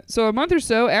 So a month or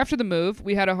so after the move,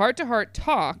 we had a heart-to-heart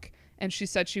talk, and she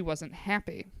said she wasn't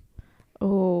happy.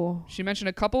 Oh. She mentioned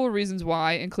a couple of reasons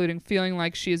why, including feeling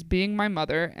like she is being my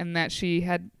mother and that she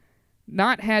had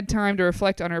not had time to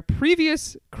reflect on her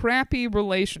previous crappy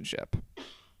relationship.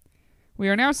 We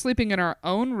are now sleeping in our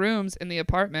own rooms in the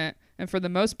apartment and for the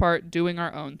most part doing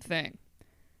our own thing.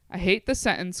 I hate the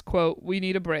sentence, quote, we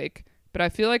need a break, but I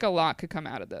feel like a lot could come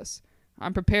out of this.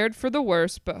 I'm prepared for the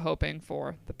worst, but hoping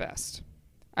for the best.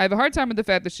 I have a hard time with the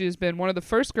fact that she has been one of the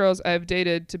first girls I have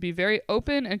dated to be very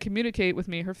open and communicate with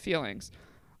me her feelings.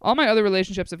 All my other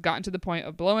relationships have gotten to the point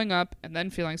of blowing up and then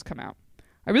feelings come out.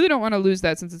 I really don't want to lose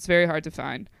that since it's very hard to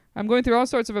find. I'm going through all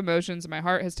sorts of emotions and my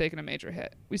heart has taken a major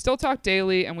hit. We still talk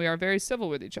daily and we are very civil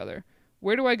with each other.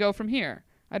 Where do I go from here?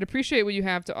 I'd appreciate what you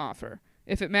have to offer.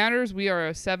 If it matters, we are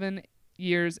a 7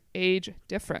 years age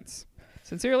difference.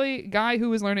 Sincerely, guy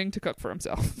who is learning to cook for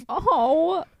himself.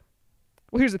 Oh.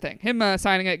 Well, here's the thing. Him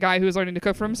signing it, guy who is learning to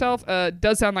cook for himself,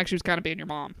 does sound like she was kind of being your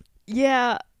mom.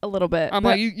 Yeah, a little bit. I'm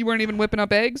but- like, you weren't even whipping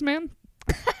up eggs, man?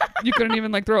 You couldn't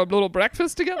even like throw a little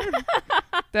breakfast together?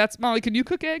 That's Molly, can you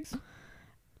cook eggs?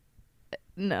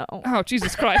 No. Oh,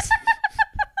 Jesus Christ.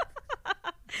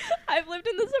 I've lived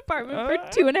in this apartment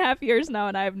for 2.5 years now,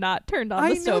 and I have not turned on I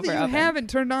the know stove that or you oven. haven't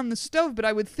turned on the stove, but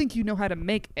I would think you know how to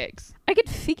make eggs. I could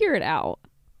figure it out.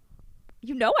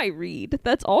 You know I read.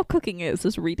 That's all cooking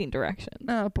is reading directions.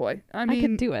 Oh boy, I I could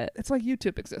mean, do it. it's like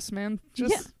YouTube exists, man.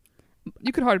 Just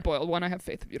you could hard boil one. I have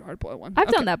faith of you to hard boil one. I've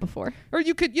Okay. done that before. Or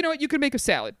you could, you know what? You could make a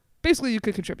salad. Basically, you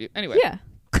could contribute anyway. Yeah.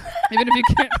 Even if you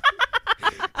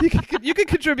can't, you could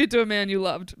contribute to a man you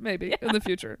loved maybe in the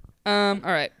future. All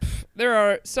right, there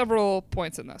are several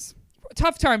points in this.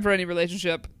 Tough time for any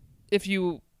relationship if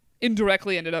you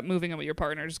indirectly ended up moving in with your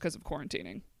partner just because of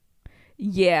quarantining.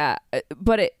 Yeah,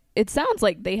 but it sounds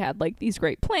like they had like these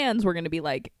great plans. We're going to be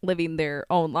like living their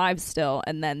own lives still,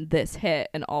 and then this hit,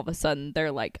 and all of a sudden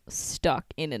they're like stuck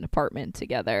in an apartment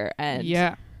together. And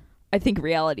Yeah. I think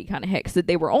reality kind of hit because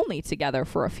they were only together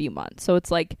for a few months, so it's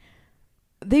like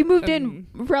they moved in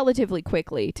relatively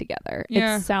quickly together.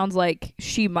 Yeah. It sounds like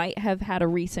she might have had a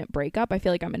recent breakup. I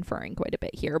feel like I'm inferring quite a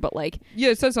bit here, but like Yeah,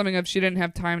 it says something of she didn't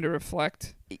have time to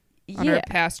reflect on her yeah,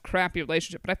 past crappy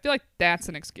relationship, but I feel like that's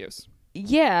an excuse,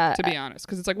 yeah, to be honest,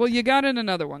 because it's like, well, you got in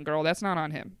another one, girl. That's not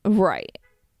on him. right.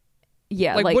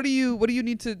 Yeah, Like, what do you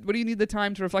need the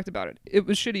time to reflect about it? It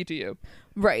was shitty to you.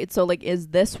 right. So like, is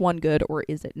this one good or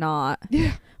is it not?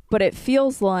 Yeah. But it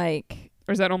feels like,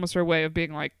 Or is that almost her way of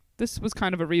being like, this was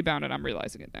kind of a rebound and I'm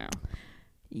realizing it now?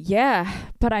 yeah.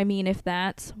 But I mean, if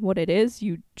that's what it is,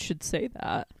 you should say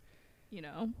that. You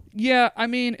know? Yeah, I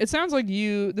mean, it sounds like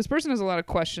this person has a lot of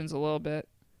questions a little bit.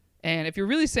 And if you're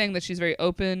really saying that she's very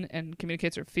open and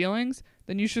communicates her feelings,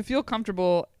 then you should feel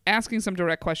comfortable asking some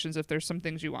direct questions if there's some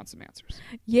things you want some answers.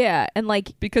 Yeah, and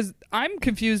like, Because I'm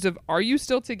confused of, are you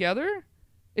still together?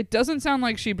 It doesn't sound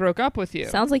like she broke up with you.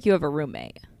 sounds like you have a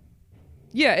roommate.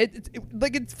 Yeah, it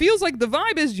feels like the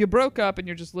vibe is you broke up and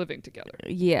you're just living together.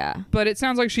 Yeah. But it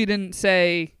sounds like she didn't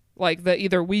say like that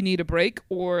either we need a break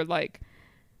or like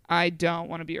I don't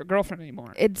want to be your girlfriend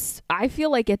anymore. I feel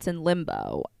like it's in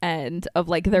limbo, and of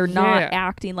like they're not Yeah.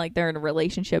 acting like they're in a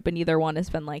relationship, and either one has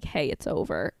been like, hey, it's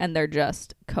over, and they're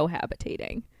just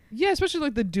cohabitating. Yeah, especially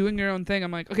like the doing your own thing.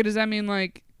 I'm like, okay, does that mean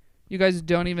like you guys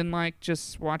don't even like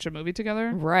just watch a movie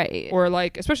together? Right. Or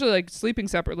like, especially like sleeping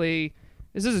separately.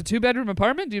 Is this a 2-bedroom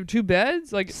apartment? Do you have 2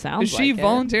 beds? Like, Sounds is she like it.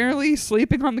 voluntarily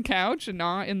sleeping on the couch and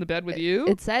not in the bed with you?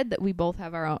 It said that we both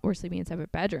have our own, we're sleeping in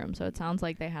separate bedrooms, so it sounds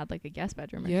like they had like a guest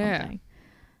bedroom or Yeah. something.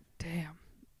 Damn.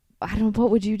 I don't know, what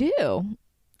would you do?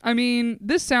 I mean,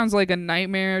 this sounds like a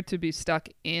nightmare to be stuck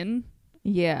in.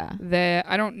 Yeah. That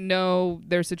I don't know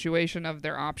their situation of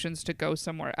their options to go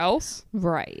somewhere else.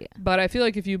 Right. But I feel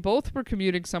like if you both were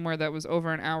commuting somewhere that was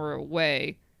over an hour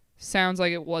away, sounds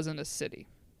like it wasn't a city.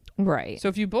 Right. So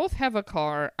if you both have a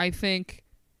car, I think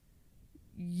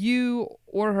you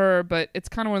or her, but it's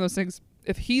kind of one of those things,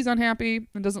 if he's unhappy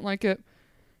and doesn't like it,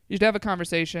 you should have a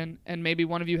conversation, and maybe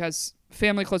one of you has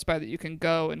family close by that you can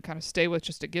go and kind of stay with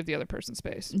just to give the other person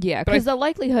space. Yeah, But I because the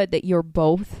likelihood that you're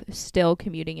both still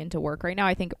commuting into work right now,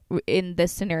 I think in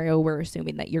this scenario we're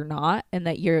assuming that you're not, and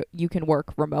that you can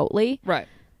work remotely Right.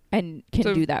 and can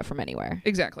So- do that from anywhere.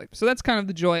 Exactly. So that's kind of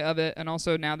the joy of it. And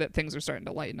also now that things are starting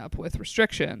to lighten up with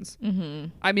restrictions, Mm-hmm.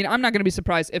 I mean, I'm not going to be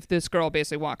surprised if this girl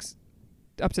basically walks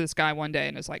up to this guy one day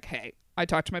and is like, hey, I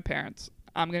talked to my parents.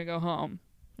 I'm going to go home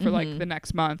for like the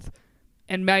next month,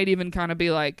 and might even kind of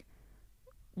be like,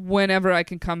 whenever I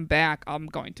can come back, I'm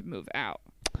going to move out.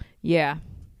 Yeah.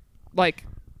 Like,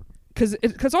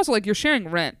 because also like you're sharing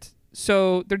rent.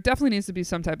 So there definitely needs to be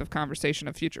some type of conversation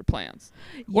of future plans,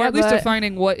 or Yeah, at least but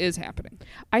defining what is happening.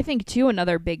 I think too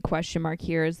another big question mark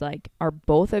here is like, are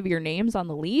both of your names on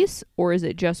the lease, or is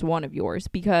it just one of yours?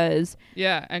 Because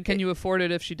Yeah. And can you afford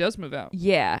it if she does move out?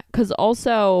 yeah, because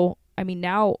also, I mean,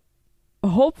 now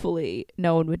hopefully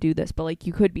no one would do this, but like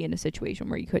you could be in a situation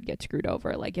where you could get screwed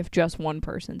over, like if just one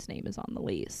person's name is on the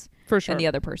lease For sure. and the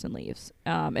other person leaves.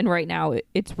 And right now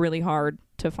it's really hard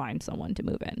to find someone to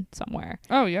move in somewhere.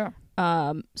 Oh, yeah.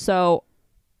 So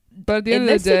But at the in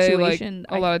end of the this day, like situation,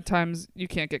 a lot of times you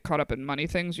can't get caught up in money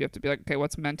things. You have to be like, okay,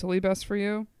 what's mentally best for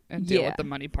you, and deal Yeah. with the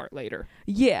money part later.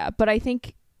 yeah, but I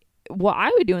think what I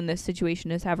would do in this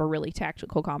situation is have a really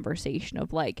tactical conversation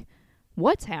of like,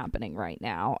 what's happening right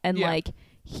now, and Yeah. like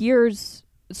here's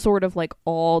sort of like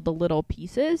all the little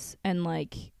pieces, and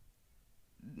like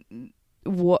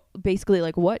what basically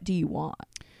like what do you want?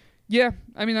 Yeah,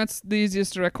 I mean that's the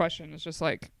easiest direct question. It's just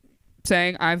like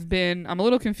saying I'm a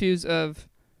little confused of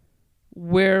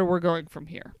where we're going from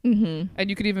here. Mm-hmm. And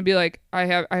you could even be like, I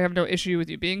have no issue with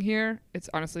you being here. It's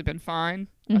honestly been fine,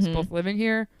 us Mhm. both living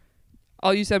here.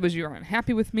 All you said was you were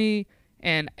unhappy with me.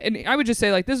 And I would just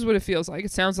say, like, this is what it feels like. It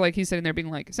sounds like he's sitting there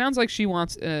being like, it sounds like she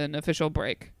wants an official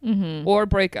break Mm-hmm. or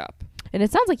break up. And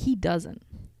it sounds like he doesn't.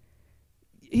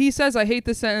 He says, I hate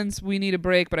the sentence, we need a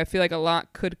break, but I feel like a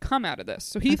lot could come out of this.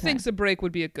 So he Okay. thinks a break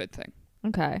would be a good thing.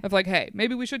 Okay. Of like, hey,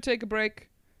 maybe we should take a break.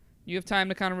 You have time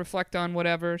to kind of reflect on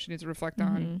whatever she needs to reflect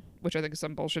on, which I think is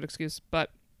some bullshit excuse,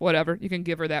 but whatever. You can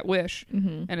give her that wish.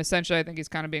 And essentially, I think he's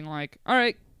kind of being like, all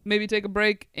right, maybe take a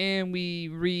break and we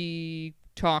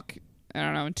re-talk, I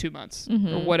don't know, in 2 months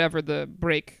or whatever the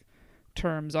break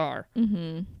terms are.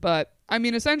 But, I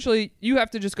mean, essentially, you have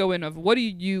to just go in of what do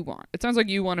you want? It sounds like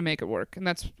you want to make it work, and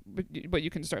that's what you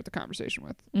can start the conversation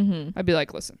with. I'd be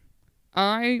like, listen,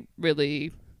 I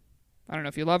don't know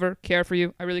if you love her, care for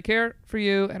you. I really care for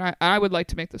you, and I would like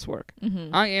to make this work.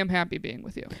 I am happy being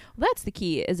with you. Well, that's the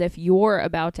key, is if you're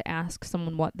about to ask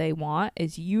someone what they want,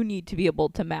 is you need to be able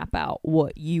to map out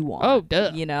what you want. Oh,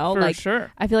 duh. You know? For like,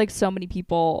 sure. I feel like so many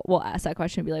people will ask that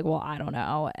question and be like, well, I don't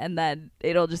know. And then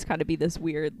it'll just kind of be this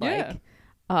weird,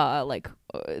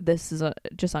 this is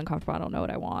just uncomfortable. I don't know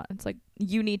what I want. It's like,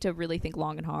 you need to really think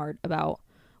long and hard about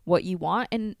what you want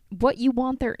and what you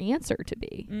want their answer to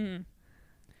be.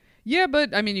 Yeah,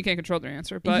 but I mean, you can't control their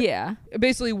answer. But yeah,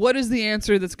 basically, what is the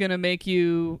answer that's going to make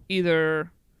you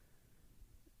either,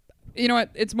 you know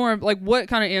what? It's more like what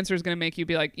kind of answer is going to make you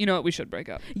be like, you know what, we should break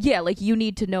up. Yeah, like you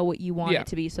need to know what you want it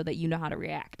to be so that you know how to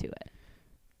react to it.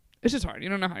 It's just hard. You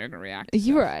don't know how you're going to react.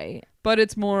 You're right. But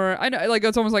it's more, I know, like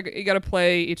it's almost like you got to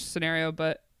play each scenario,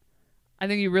 but I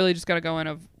think you really just got to go in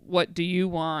of what do you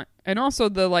want, and also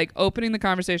the like opening the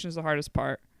conversation is the hardest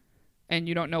part. And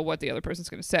you don't know what the other person's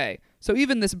going to say. So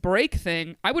even this break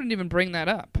thing, I wouldn't even bring that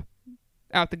up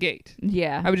out the gate.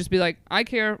 Yeah. I would just be like, I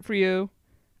care for you.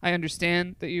 I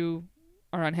understand that you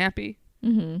are unhappy.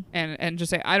 And just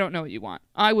say, I don't know what you want.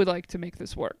 I would like to make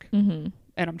this work. And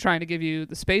I'm trying to give you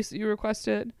the space that you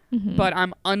requested. But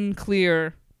I'm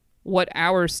unclear what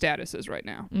our status is right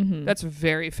now. That's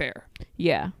very fair.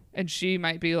 Yeah. And she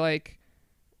might be like,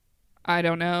 I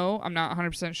don't know. I'm not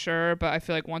 100% sure, but I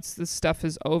feel like once this stuff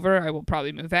is over, I will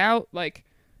probably move out. Like,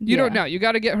 you don't know. You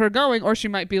got to get her going, or she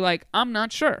might be like, I'm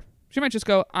not sure. She might just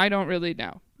go, I don't really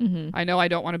know. I know I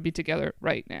don't want to be together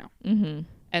right now.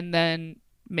 And then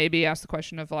maybe ask the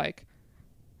question of like,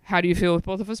 how do you feel with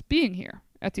both of us being here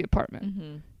at the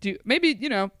apartment? Maybe, you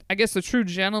know, I guess the true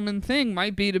gentleman thing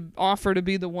might be to offer to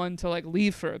be the one to like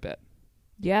leave for a bit.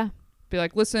 Yeah. Be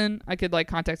like, listen, I could like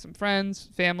contact some friends,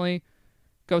 family,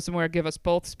 go somewhere, give us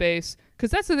both space.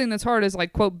 Because that's the thing that's hard is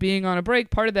like, quote, being on a break.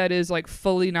 Part of that is like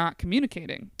fully not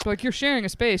communicating. So like you're sharing a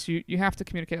space, you have to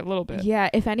communicate a little bit. Yeah,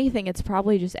 if anything, it's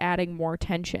probably just adding more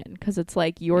tension because it's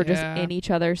like you're just in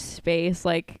each other's space.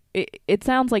 Like it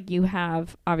sounds like you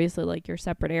have obviously like your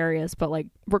separate areas, but like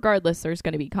regardless, there's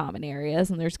going to be common areas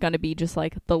and there's going to be just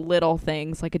like the little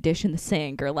things like a dish in the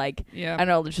sink or like, I don't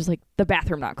know, there's just like the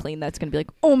bathroom not clean. That's going to be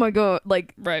like, oh my God,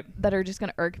 like that are just going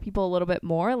to irk people a little bit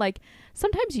more. Like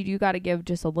sometimes you do got to give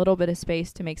just a little bit of space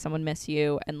to make someone miss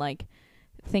you and like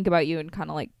think about you and kind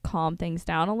of like calm things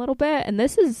down a little bit. And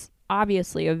this is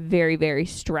obviously a very, very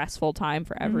stressful time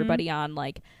for everybody on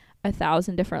like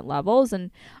 1,000 different levels.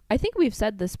 And I think we've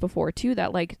said this before too,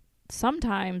 that like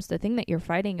sometimes the thing that you're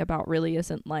fighting about really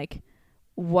isn't like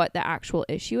what the actual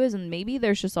issue is, and maybe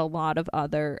there's just a lot of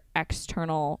other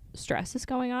external stresses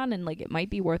going on, and like it might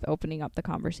be worth opening up the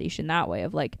conversation that way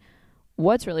of like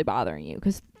what's really bothering you,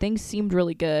 because things seemed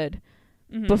really good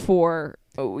before,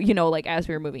 you know, like as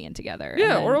we were moving in together.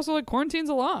 Yeah, or also like quarantine's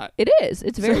a lot. It is.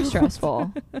 It's very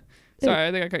stressful. Sorry,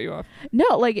 I think I cut you off.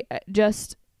 No, like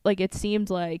just like it seemed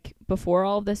like before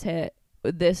all of this hit,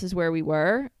 this is where we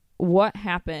were. What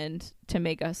happened to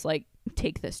make us like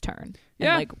take this turn?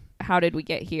 Yeah. And, like, how did we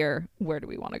get here? Where do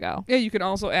we want to go? Yeah, you can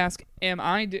also ask,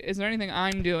 is there anything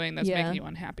I'm doing that's making you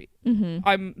unhappy?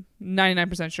 I'm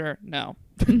 99% sure no.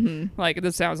 Like,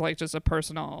 this sounds like just a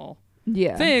personal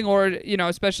thing, or, you know,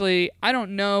 especially, I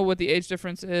don't know what the age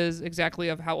difference is exactly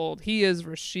of how old he is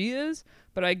versus she is,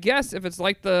 but I guess if it's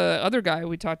like the other guy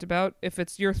we talked about, if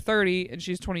it's you're 30 and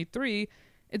she's 23,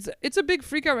 it's a big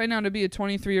freak out right now to be a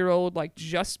 23-year-old, like,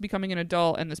 just becoming an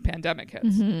adult and this pandemic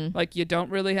hits. Like, you don't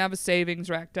really have a savings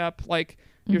racked up. Like,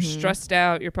 you're stressed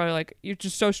out. You're probably like, you're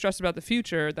just so stressed about the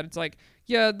future that it's like,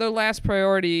 yeah, the last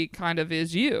priority kind of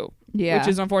is you. Yeah. Which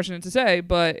is unfortunate to say,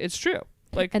 but it's true.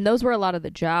 Like, and those were a lot of the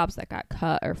jobs that got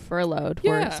cut or furloughed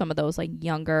for some of those like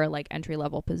younger, like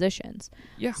entry-level positions.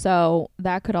 Yeah. So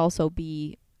that could also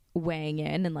be weighing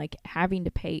in and like having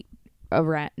to pay a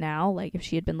rent now, like if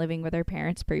she had been living with her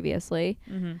parents previously.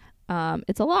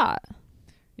 It's a lot.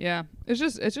 Yeah, it's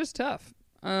just tough.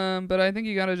 But I think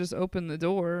you gotta just open the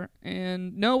door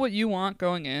and know what you want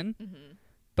going in,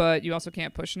 but you also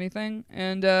can't push anything.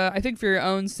 And I think for your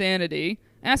own sanity,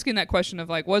 asking that question of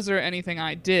like, was there anything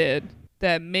I did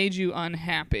that made you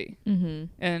unhappy,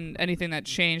 and anything that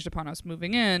changed upon us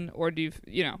moving in, or do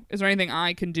you know, is there anything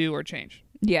I can do or change?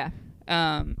 Yeah.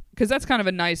 Because that's kind of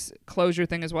a nice closure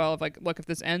thing as well. Of like, look, if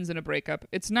this ends in a breakup,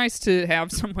 it's nice to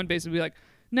have someone basically be like,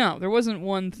 no, there wasn't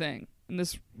one thing, and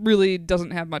this really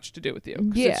doesn't have much to do with you.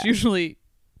 'Cause it's usually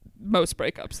most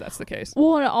breakups that's the case.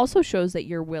 Well, and it also shows that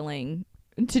you're willing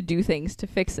to do things to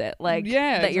fix it. Like,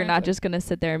 that you're not just going to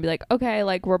sit there and be like, okay,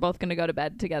 like, we're both going to go to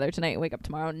bed together tonight and wake up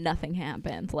tomorrow, nothing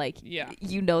happened. Like,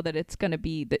 you know that it's going to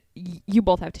be that you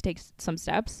both have to take some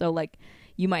steps. So, like,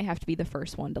 you might have to be the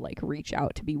first one to, like, reach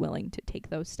out to be willing to take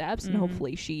those steps. And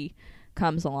hopefully she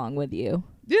comes along with you.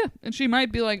 Yeah. And she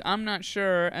might be like, I'm not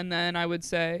sure. And then I would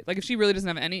say, like, if she really doesn't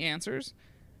have any answers,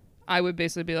 I would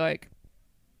basically be like,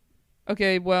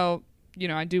 okay, well, you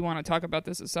know, I do want to talk about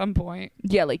this at some point.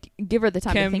 Yeah, like, give her the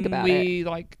time to think about it. Can we,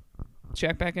 like,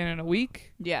 check back in a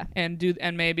week? Yeah. And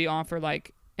maybe offer,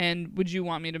 like, and would you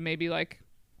want me to maybe, like,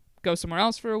 go somewhere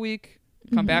else for a week?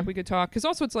 Come back, we could talk. Because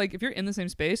also it's like, if you're in the same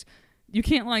space, you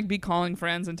can't, like, be calling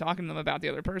friends and talking to them about the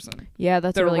other person. Yeah,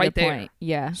 that's a really right good there. point.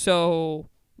 Yeah. So,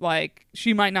 like,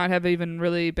 she might not have even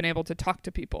really been able to talk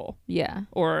to people. Yeah.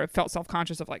 Or felt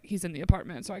self-conscious of, like, he's in the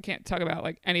apartment, so I can't talk about,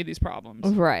 like, any of these problems.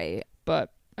 Right.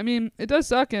 But I mean, it does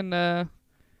suck, and I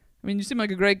mean, you seem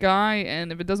like a great guy,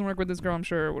 and if it doesn't work with this girl, I'm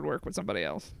sure it would work with somebody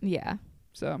else. Yeah.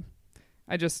 So,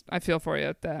 I feel for you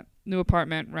at that new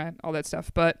apartment, rent, all that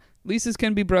stuff. But leases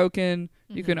can be broken.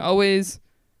 You can always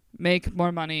make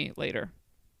more money later.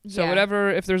 So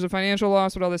whatever, if there's a financial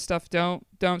loss with all this stuff, don't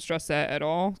stress that at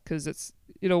all, because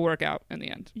it'll work out in the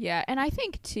end. Yeah, and I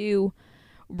think too,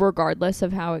 regardless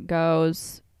of how it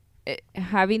goes,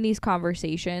 having these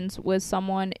conversations with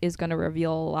someone is going to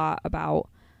reveal a lot about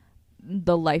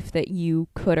the life that you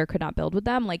could or could not build with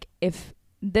them. Like, if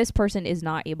this person is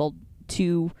not able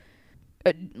to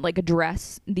like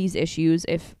address these issues,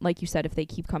 if, like you said, if they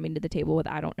keep coming to the table with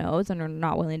I don't knows and are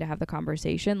not willing to have the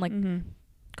conversation, like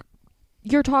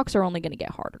your talks are only going to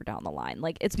get harder down the line.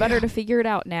 Like, it's better to figure it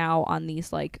out now on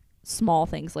these, like, small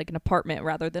things like an apartment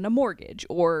rather than a mortgage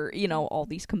or, you know, all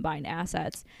these combined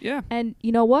assets. Yeah. And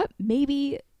you know what?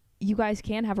 Maybe you guys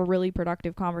can have a really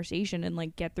productive conversation and,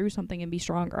 like, get through something and be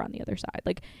stronger on the other side.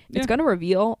 Like, it's going to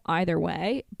reveal either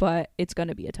way, but it's going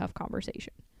to be a tough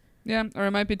conversation. Yeah. Or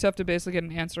it might be tough to basically get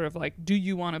an answer of, like, do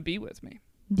you want to be with me?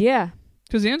 Yeah.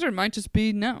 Because the answer might just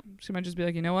be no. She might just be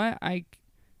like, you know what?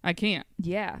 I can't.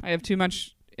 Yeah. I have too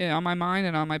much on my mind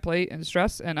and on my plate and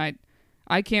stress, and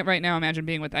I can't right now imagine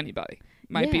being with anybody.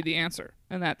 Might be the answer.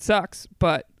 And that sucks,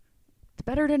 but it's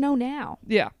better to know now.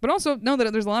 Yeah. But also know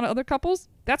that there's a lot of other couples.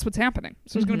 That's what's happening.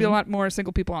 So there's going to be a lot more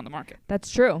single people on the market. That's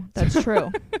true. That's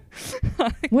true.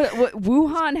 what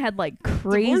Wuhan had, like,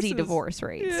 crazy Divorces. divorce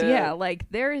rates. Yeah. Like,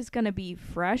 there is going to be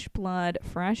fresh blood,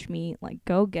 fresh meat. Like,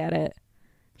 go get it.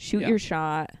 Shoot your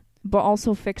shot. But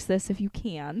also fix this if you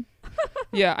can.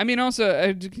 Yeah. I mean,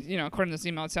 also, you know, according to this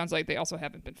email, it sounds like they also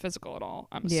haven't been physical at all.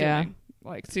 I'm assuming. Yeah.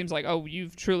 Like, it seems like, oh,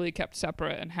 you've truly kept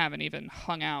separate and haven't even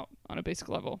hung out on a basic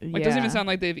level. Like, it doesn't even sound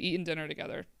like they've eaten dinner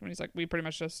together. When he's like, we pretty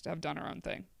much just have done our own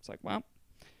thing. It's like, well,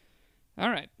 all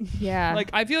right. Yeah. Like,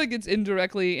 I feel like it's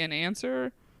indirectly an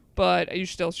answer, but you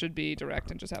still should be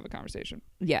direct and just have a conversation.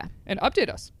 Yeah. And update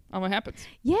us on what happens.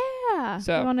 Yeah.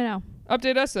 So I want to know.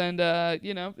 Update us, and,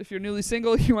 you know, if you're newly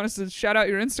single, you want us to shout out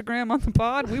your Instagram on the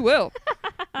pod, we will.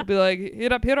 We'll be like,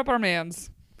 hit up our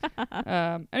mans.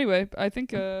 Anyway, I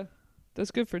think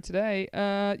that's good for today.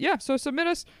 Yeah, so submit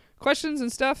us questions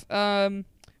and stuff.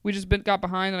 We just got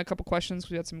behind on a couple questions.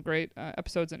 We had some great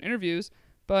episodes and interviews.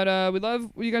 But we love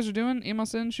what you guys are doing. Email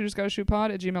us in,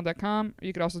 shootersgottashootpod@gmail.com. Or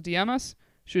you could also DM us,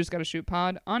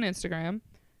 shootersgottashootpod on Instagram.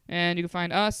 And you can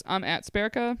find us. I'm at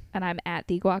Sparka. And I'm at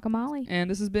the Guacamole. And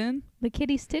this has been The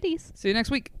Kitty's Titties. See you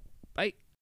next week. Bye.